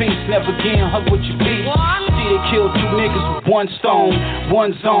 Resting in peace, never again, hug with your peace. See, they killed two niggas with one stone,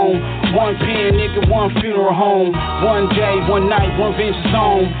 one zone, one pen, nigga, one funeral home. One day, one night, one vengeance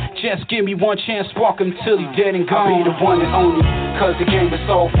zone. Just give me one chance, spark him till he dead and gone. I'll be the one and only, cause the game is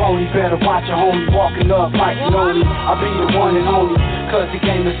so phony. Better watch your homie walking up like you know me. I'll be the one and only, cause the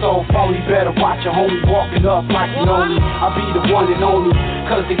game is so phony. Better watch your homie walking up like you know me. I'll be the one and only,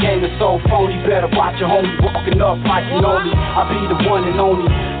 cause the game is so phony. Better watch your homie walking up like you know me. I'll be the one and only,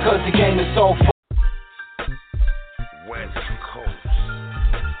 cause the game is so phony. West Coast,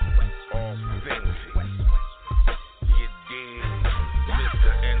 all things, you dig,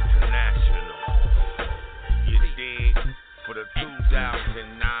 Mr. International, you dig, for the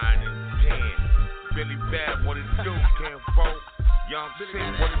 2009 and 10, Billy Bad, what it do, Kinfolk, Young Sick,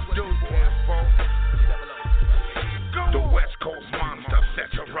 what it do, Kinfolk, the West Coast monster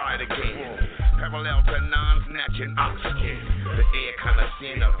set to ride again, parallel to non-snatching oxygen, the air kinda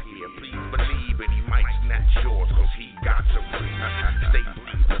thin up here, please believe it, he might snatch yours, cause he got to breathe, stay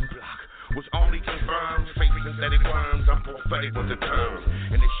breathe, the block was only confirmed, fake synthetic worms, I'm prophetic with the terms,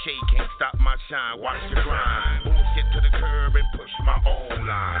 and the shade can't stop my shine, watch the grind, bullshit to the curb and push my own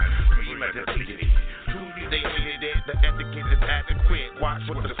line, premeditated, truly they hated it, the etiquette is adequate, watch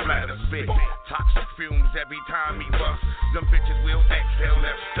with the splatter spit, toxic fumes every time he busts, them bitches will exhale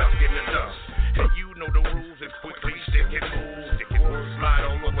left stuck in the dust, and you know the rules, it's quickly stick and move, words slide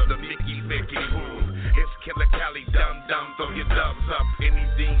all over the Mickey Vicky groove, it's Killer Cali, dumb, throw your thumbs up,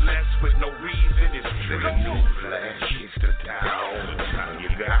 anything less with no reason, it's trigger new flash, it's the town, you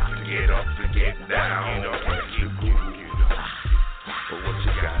got to get up to get down, catch the groove, for what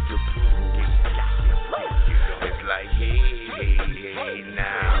you got to prove, it's like hey,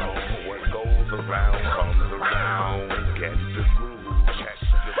 now, what goes around comes around, catch the groove,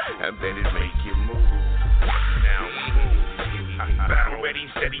 and bet it make you move, now battle ready,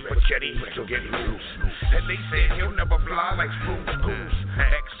 steady for Chetty to get loose. And they said he'll never fly like Spruce Goose.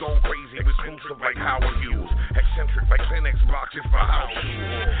 X go crazy, reclusive like Howard Hughes. Eccentric like Kleenex boxes for house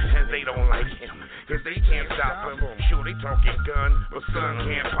shoes. And they don't like him, cause they can't stop him. Sure, they talking gun, but sun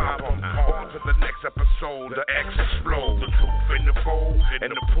can't pop him. On to the next episode, the X explodes. The truth in the fold, and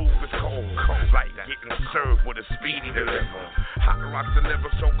the proof is cold. Like getting served with a speedy deliver. Hot rocks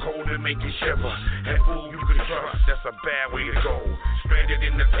deliver so cold it make you shiver. And fool you can trust, that's a bad way to go. Stranded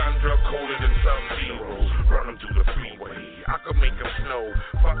in the tundra, colder than sub-zero. Run them through the freeway, I could make them snow.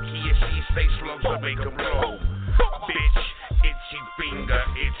 Fuck he or she, stay slow to make them blow. Bitch, itchy finger,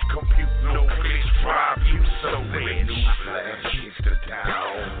 it's compute, no glitch, drive you so rich. Newsflash, it's the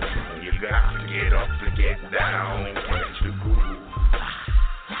town. You got to get up to get down. Catch the groove,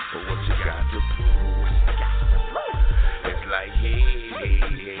 for what you got to prove. It's like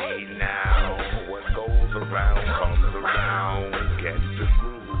hey, now, what goes around comes around, catch the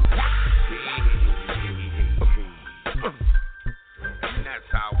groove. And that's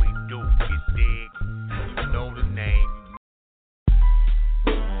how we do, you dig? You know the name.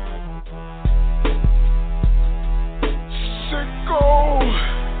 Sicko,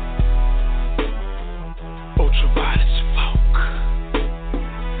 ultraviolet smoke.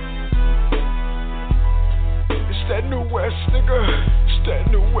 It's that new West, nigga. It's that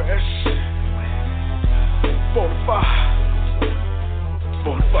new West. Bonafide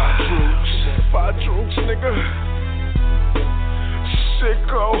droogs, nigga.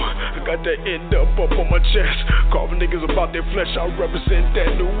 Sicko, I got that end up on my chest. Carving niggas about their flesh, I represent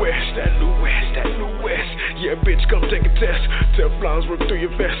that new West, that new West, that new West. Yeah, bitch, come take a test. Teflons rip through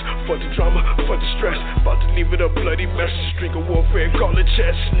your vest. For the drama, for the stress. About to leave it a bloody mess. Streak of warfare, call it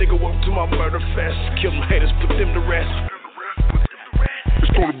chess. Nigga, welcome to my murder fest. Kill them haters, put them to rest. It's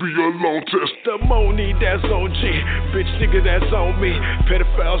gonna be a long test. The money that's on G, bitch nigga that's on me.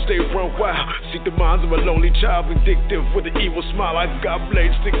 Pedophiles they run wild, seek the minds of a lonely child, vindictive with an evil smile. I got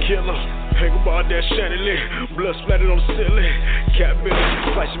blades to kill 'em. Hang about that chandelier, blood splattered on the ceiling. Cat billing,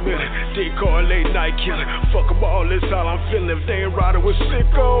 slice your million, dick car, late night killing. Fuck them all, this how I'm feeling. If they ain't riding with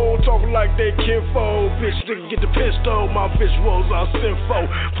sicko, talking like they kinfolk. Bitch, nigga, get the pistol. My bitch rolls out sinfo.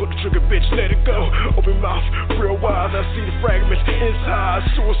 Put the trigger, bitch, let it go. Open mouth, real wise. I see the fragments inside.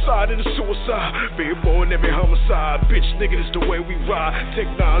 Suicide in the suicide. Big boy in every homicide. Bitch, nigga, this the way we ride. Take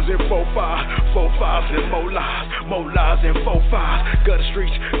 9s and 4-5, 4-5s and more lies and 4-5. Gutter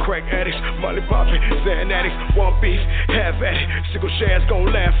streets, crack addicts, Molly popping, Xan addicts. Want beef, half at it. Sickle shads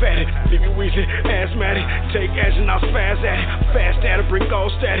gon' laugh at it. Leave you wheezing, asthmatic. Take action, I'll spaz at it. Fast at it, bring all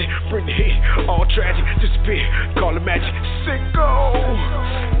static. Bring the heat, all tragic. Disappear, call it magic.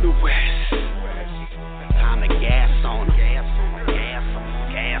 Sicko, New West. Time to gas on them.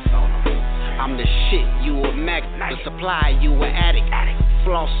 Gas on them. I'm the shit, you a Mac. The supply, you a addict.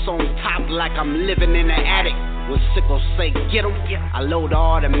 Floss on top like I'm living in an attic. When sickles say get 'em, I load the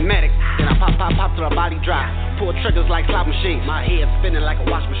automatic. Then I pop till the body dry. Pull triggers like slot machine. My head spinning like a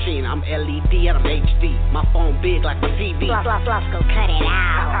wash machine. I'm LED and I'm HD. My phone big like my TV. Floss, go cut it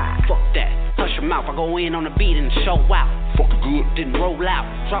out. Fuck that. Hush your mouth. I go in on the beat and show out. Fuck good, then roll out.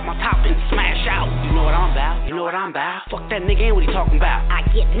 Drop my top and smash out. You know what I'm about. Fuck that nigga ain't what he talking about. I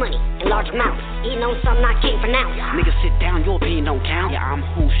get money in large amounts. Eating on something I can't pronounce. Nigga sit down, your opinion don't count. Yeah, I'm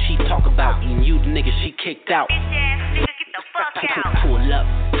who she talk about. And you the nigga she kicked out. Nigga, get the fuck out. Pull up,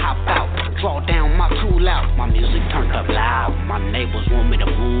 hop out, draw down my tool out. My music turned up loud. My neighbors want me to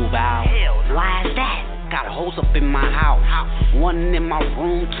move out. Hell, why is that? Got a hose up in my house. One in my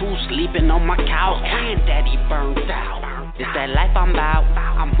room, two sleeping on my couch. Granddaddy burned out. It's that life I'm about.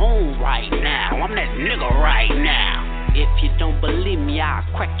 I'm on right now. I'm that nigga right now. If you don't believe me, I'll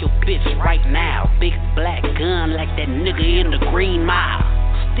crack your bitch right now. Big black gun like that nigga in the Green Mile.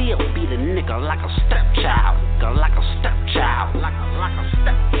 Still be the nigga like a stepchild. Like a stepchild. Like a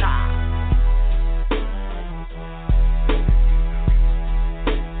stepchild.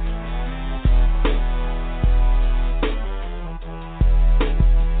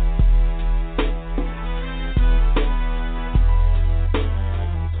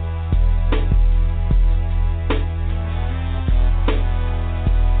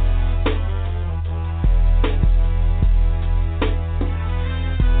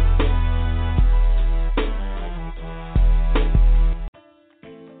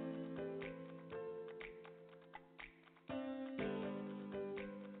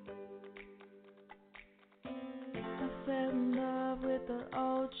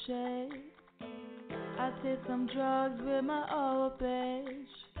 I did some drugs with my old bitch.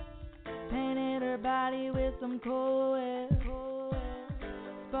 Painted her body with some cool whip.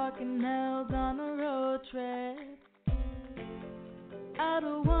 Sparking nails on a road trip. I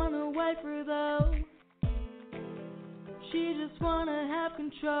don't wanna wife her though. She just wanna have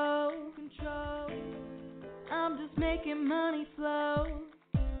control. I'm just making money flow.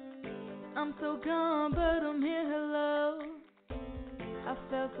 I'm so gone, but I'm here, hello. I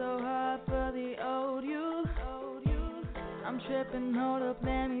felt so hard for the old you. I'm tripping, hold up,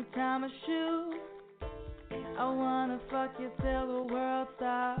 let me tie my shoe. I wanna fuck you till the world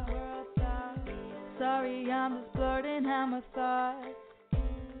stops. Sorry, I'm just blurting out my thoughts.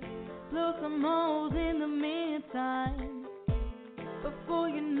 Blow some holes in the meantime. Before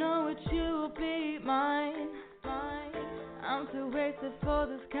you know it, you'll be mine. I'm too wasted for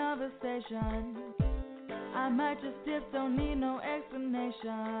this conversation. I might just dip, don't need no explanation.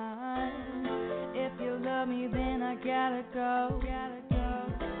 If you love me, then I gotta go.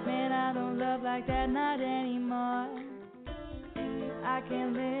 Man, I don't love like that, not anymore. I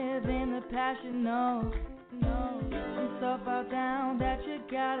can't live in the passion, no. I'm so far down that you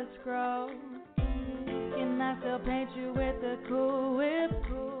gotta scroll. Can I still paint you with a cool whip?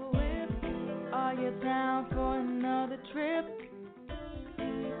 Are you down for another trip?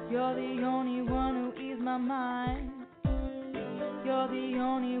 You're the only one who eased my mind. You're the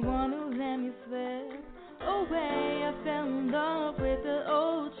only one who let me slip away. I fell in love with the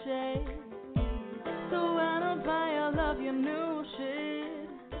old shade, so I don't buy all of your new shit.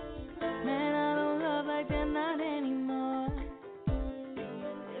 Man, I don't love like that, not anymore.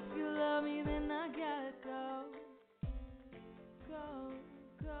 If you love me, then I gotta go.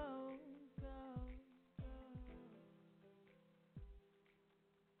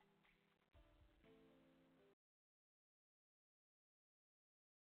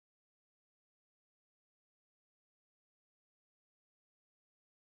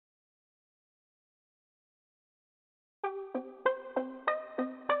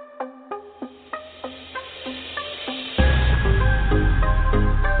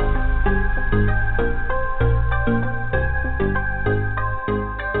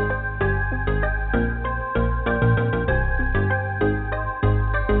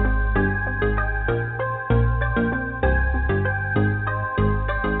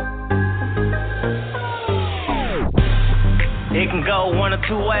 go one of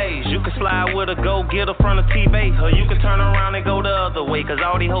two ways. You can slide with her, go get her from the T-base, or you can turn around and go the other way. Cause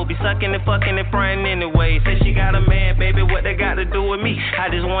all these hoes be sucking and fucking and frontin' anyway. Say she got a man, baby, what they got to do with me? I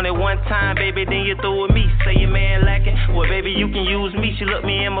just want it one time, baby, then you through with me. Say your man lacking, well, baby, you can use me. She looked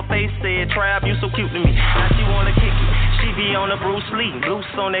me in my face, said, Trap, you so cute to me. Now she wanna kick it. She be on the Bruce Lee, loose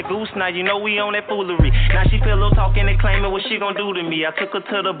on that goose. Now you know we on that foolery. Now she pillow talking and claiming what she gon' do to me. I took her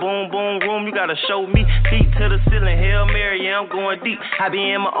to the boom boom room, you gotta show me. Feet to the ceiling, Hail Mary, yeah, I'm going deep. I be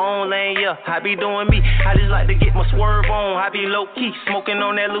in my own lane, yeah, I be doing me. I just like to get my swerve on, I be low key, smoking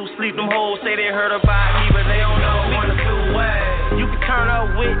on that loose sleep. Them hoes say they heard about me, but they don't know one or two ways. You can turn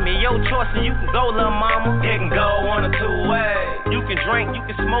up with me, your choice, and you can go, little mama. It can go one or two ways. You can drink, you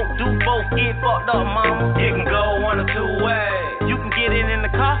can smoke, do both, get fucked up, mama. It can go one or two ways. You can get it in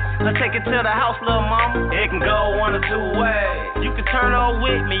the car, or take it to the house, little mama. It can go one or two ways. You can turn up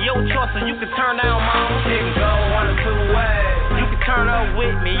with me, your choice, or you can turn down, mama. It can go one or two ways. You can turn up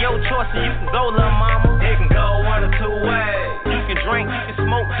with me, your choice, or you can go, little mama. It can go one or two ways. You can drink, you can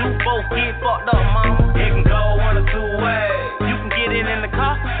smoke, do both, get fucked up, mama. It can go one or two ways. You can get it in the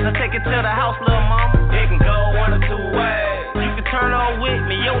car, or take it to the house, little mama. It can go one or two ways. You can turn up with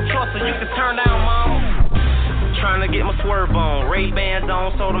me, your choice, or you can turn down, mama. Trying to get my swerve on, Ray-Bans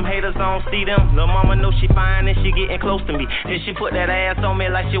on, so them haters don't see them. Lil' mama know she fine and she getting close to me. Then she put that ass on me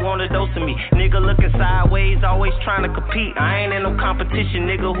like she want a dose of me. Nigga looking sideways, always trying to compete. I ain't in no competition,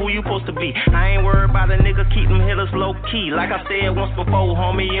 nigga, who you supposed to be? I ain't worried about a nigga, keep them hitters low key. Like I said once before,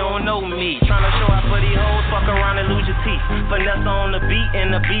 homie, you don't know me. Trying to show out for these hoes, fuck around and lose your teeth. Finesse on the beat and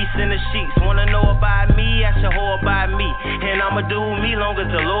the beast in the sheets. Wanna know about me, ask your hoe about me. And I'ma do me long as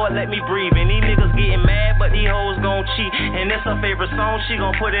the Lord let me breathe. And these niggas getting mad, but these hoes gon' cheat, and it's her favorite song, she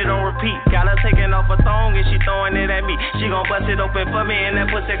gon' put it on repeat. Got her taking off her thong and she throwing it at me. She gon' bust it open for me and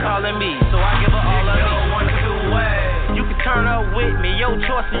that pussy calling me. So I give her all of me, one or two ways. You can turn up with me, your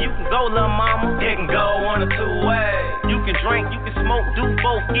choice, and you can go, little mama. It can go one or two ways. You can drink, you can smoke, do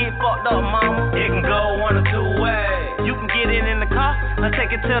both, get fucked up, mama. It can go one or two ways. You can get it in the car, or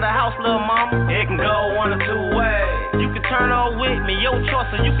take it to the house, little mama. It can go one or two ways. You can turn up with me, your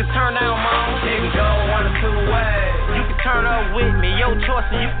choice, or you can turn down, mama. It can go one or two ways. You can turn up with me, your choice,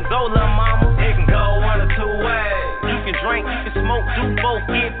 and you can go, little mama. It can go one or two ways. You can drink, you can smoke, do both,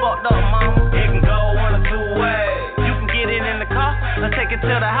 get fucked up, mama. It can go one or two ways. You can get it in the car, or take it to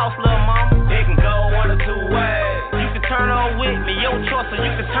the house, little mama. It can go one or two ways. You can turn up with me, your choice, or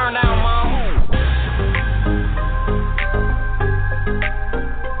you can turn down, mama.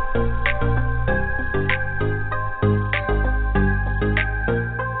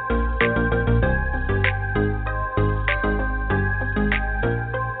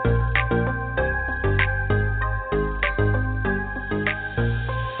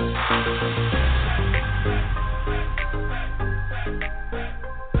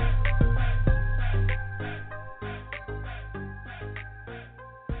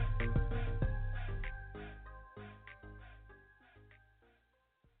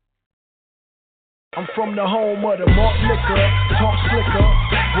 I'm from the home of the malt liquor, talk slicker,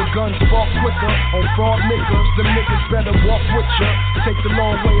 with guns spark quicker, on fraud niggas, them niggas better walk with ya, take the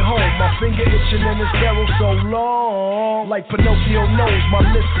long way home, my finger itching in this barrel so long, like Pinocchio knows, my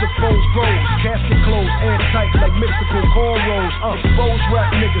list of foes grows, casket closed, airtight like mystical cornrows, exposed rap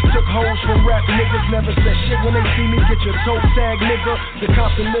niggas, took hoes from rap niggas, never said shit when they see me, get your toe tag nigga, the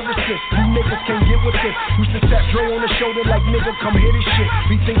Compton lyricist, you niggas can't get with this, used to tap Dre on the shoulder like nigga, come hear this shit,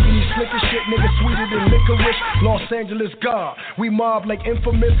 be thinking he slick as shit, nigga sweeter than licorice, Los Angeles God, we mob like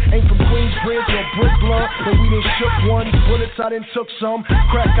Infamous, ain't from Queensbridge or Brooklyn, but we done shook one, bullets I done took some,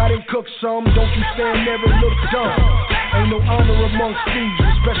 crack I done cooked some, don't you stand there and look dumb, ain't no honor amongst thieves,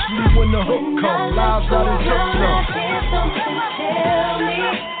 especially when the hook comes, lives I done took some. Tell me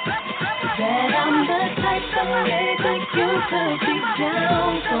that I'm the type of nigga you could be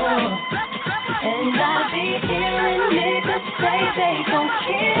down for, and I be hearing niggas say they gon'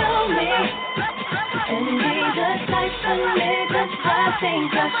 kill me. And be the type of niggas I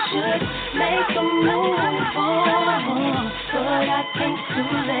think I should make a move on, but I can't to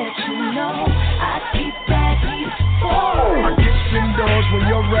let you know I keep that heat for. I kick in doors when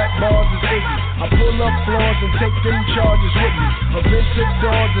your rap bars is iggy. I pull up floors and take them charges with me. Events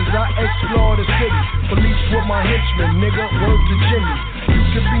doors as I explore the city. Police with my henchmen, nigga, word to Jimmy. You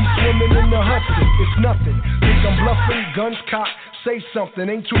could be swimming in the Hudson. It's nothing. Think I'm bluffing, guns cocked. Say something,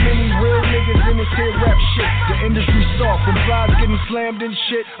 ain't too many real niggas in this here rap shit. The industry soft, when flies getting slammed and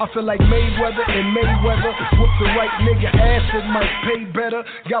shit. I feel like Mayweather and Mayweather. Whoop the right nigga ass, it might pay better.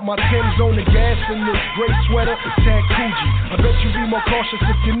 Got my Timbs on the gas in this gray sweater. Tag Coogee, I bet you be more cautious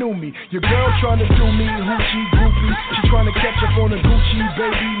if you knew me. Your girl trying to do me, hoochie groupie. She trying to catch up on a Gucci,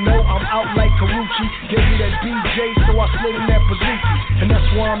 baby. No, I'm out like Karuchi. Gave me that BJ, so I slid in that Bazooki. And that's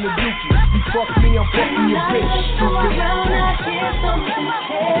why I'm the dookie. You fuck me, I'm fucking your bitch, stupid. Something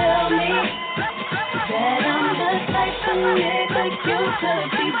tell me that I'm the type of nigga you could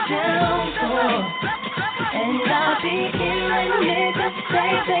be down for. And I'll be hearing niggas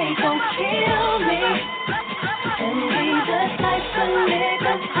say they gon' kill me. And be the type of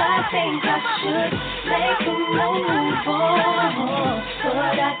niggas I think I should make a move on.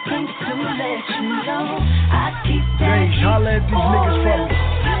 But I think to let you know I keep that heat holla at these niggas from me.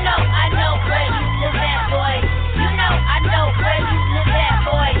 You know I know where you live at, boy. You know I know where you live at,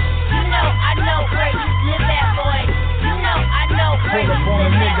 boy. You know I know where you live at, boy. You know I know where you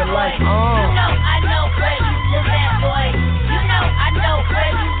live at, boy. You know I know where you live at, boy. You know I know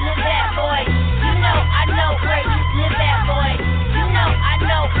where you live at, boy. You know I know where you live at, boy. You know I know where you live at, boy.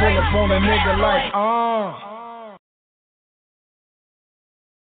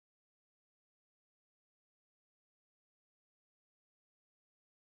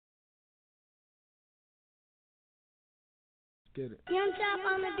 Get it. Young Chop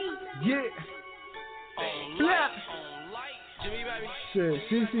on the beat. Yeah. Shit,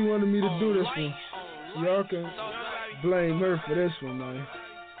 CC wanted me to do this one. Y'all can blame her for this one, man.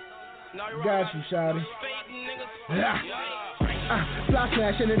 Got you, shawty. Yeah. Fly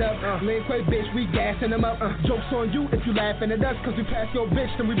smashing it up, lame quay bitch, we gassing them up. Jokes on you if you laughing at us, cause we pass your bitch,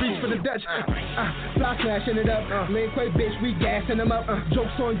 then we reach for the Dutch. Fly smashing it up, lame quay bitch, we gassing them up.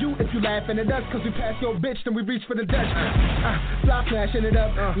 Jokes on you if you laughing at us, cause we pass your bitch, then we reach for the Dutch. Fly smashing it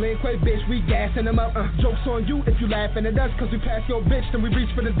up, lame quay bitch, we gassing them up. Jokes on you if you laughing at us, cause we pass your bitch, then we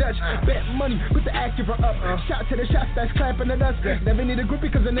reach for the Dutch. Bet money, put the Acura up. Shout to the shots that's clapping at us. Never need a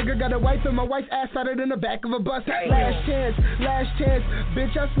groupie cause a nigga got a wife and my wife's ass fatter than the back of a bus. Last chance,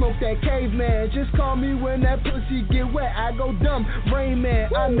 bitch, I smoke that caveman. Just call me when that pussy get wet. I go dumb, Rain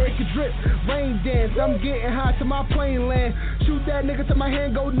Man, I make it drip, rain dance. I'm getting hot to my plane land. Shoot that nigga till my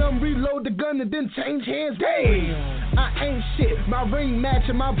hand go numb. Reload the gun and then change hands. Damn, I ain't shit. My ring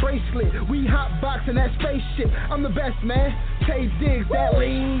matching my bracelet. We hot boxing that spaceship. I'm the best, man. Tay Diggs, that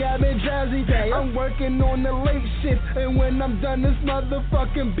lean got me drowsy. I'm working on the late shift, and when I'm done, this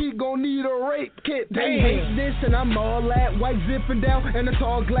motherfucking beat gon' need a rape kit. They hate this, and I'm all that white zipping down in a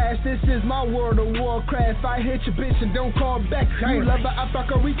tall glass. This is my World of Warcraft. I hit your bitch and don't call back. You love her, I fuck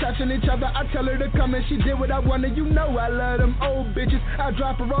her, we touching each other. I tell her to come and she did what I wanted. You know I love them old bitches. I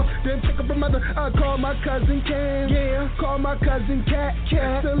drop her off, then pick up her mother. I call my cousin Cam, yeah. Call my cousin Cat.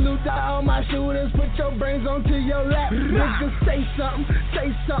 Salute to all my shooters. Put your brains onto your lap. Niggas say something.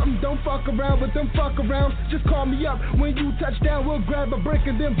 Don't fuck around with them fuck around. Just call me up when you touch down. We'll grab a brick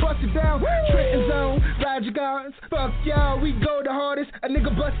and then bust it down. Trenton Zone, ride your guns. Fuck y'all, we go the hardest. A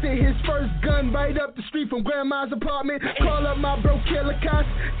nigga busted his first gun right up the street from grandma's apartment. Call up my bro Killer Cops.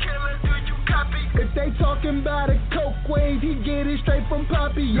 Killer, do you copy? If they talking about a coke wave, he get it straight from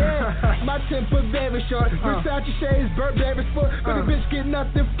Poppy. Yeah, my temper very short. Versace shades, Burberry's foot. But a bitch get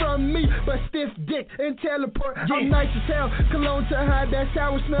nothing from me but stiff dick and teleport. I'm nice as hell. Cologne to hide that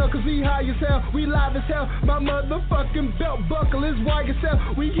sour smell, cause we high as hell. We live as hell. My motherfucking belt buckle is white as hell.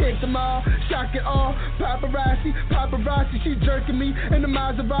 We hit them all, shock it all. Paparazzi, she jerking me in the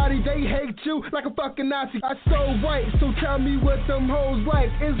Maserati. They hate you like a fucking Nazi. I so white, so tell me what them hoes like.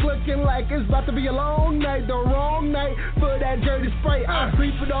 It's looking like it's about to be a long night, the wrong night for that dirty spray. I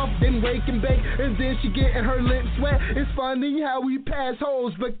creep it off, then wake and bake, and then she getting her lips wet. It's funny how we pass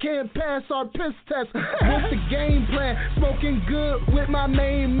hoes, but can't pass our piss test. What's the game plan? Smoking good with my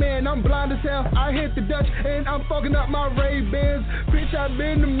main man. I'm blind as hell. I hit the Dutch and I'm fucking up my Ray-Bans. Bitch, I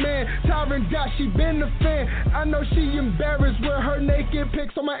been the man. Tyron Dot, she been the fan. I know she embarrassed with her naked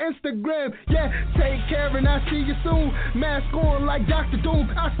pics on my Instagram. Yeah, take care and I see you soon. Mask on like Dr. Doom.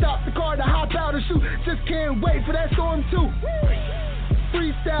 I stopped the car to hop out and shoot. Just can't wait for that storm too.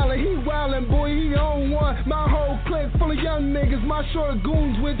 Freestyler, he wildin', boy, he on one. My whole clique full of young niggas, my short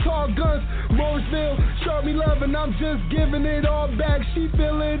goons with tall guns. Morrisville, showed me love and I'm just giving it all back. She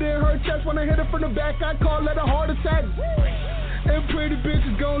feel it in her chest when I hit her from the back. I call it a heart attack. And pretty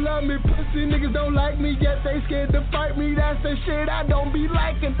bitches gon' love me. Pussy niggas don't like me, yet they scared to fight me. That's the shit I don't be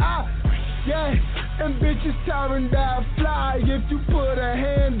liking. Yeah, and bitches Tyron die fly. If you put a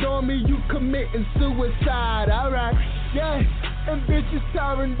hand on me, you committing suicide. Alright, yeah. And bitches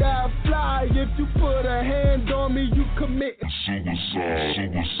tearing down fly. If you put a hand on me, you commit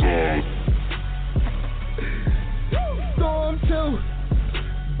suicide. Storm 2,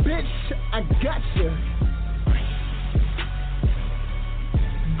 bitch, I gotcha.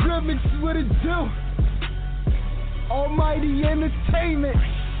 Grimmix, what it do? Almighty Entertainment.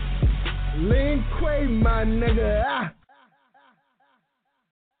 Lin Quay, my nigga.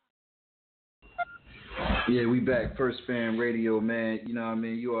 Yeah, we back. First Fan Radio, man. You know what I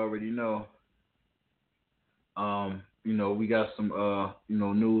mean? You already know. You know, we got some,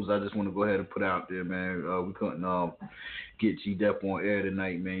 news I just want to go ahead and put out there, man. We couldn't get G-Dep on air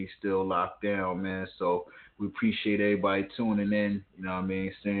tonight, man. He's still locked down, man. So we appreciate everybody tuning in, you know what I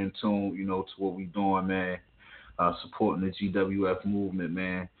mean, staying tuned, to what we doing, man. Supporting the GWF movement,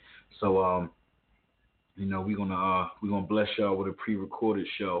 man. So, we're gonna bless y'all with a pre-recorded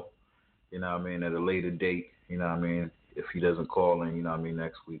show, you know what I mean, at a later date, you know what I mean, if he doesn't call in, you know what I mean,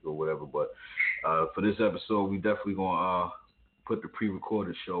 next week or whatever. But for this episode, we definitely gonna put the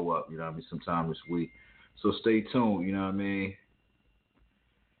pre-recorded show up, you know what I mean, sometime this week. So stay tuned, you know what I mean.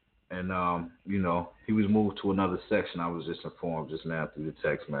 And he was moved to another section. I was just informed just now through the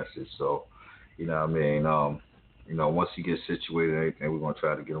text message. So, you know what I mean, once he gets situated and everything, we're gonna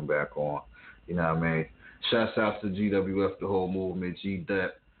try to get him back on. You know what I mean? Shouts out to GWF, the whole movement,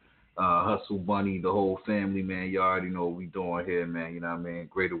 G-Dep, Hustle Bunny, the whole family, man. You already know what we doing here, man. You know what I mean?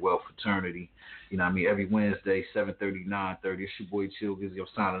 Greater Wealth Fraternity. You know what I mean? Every Wednesday, 7:30, 9:30. It's your boy Chill Gizzy. I'm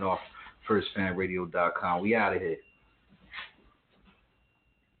signing off. FirstFanRadio.com. We out of here.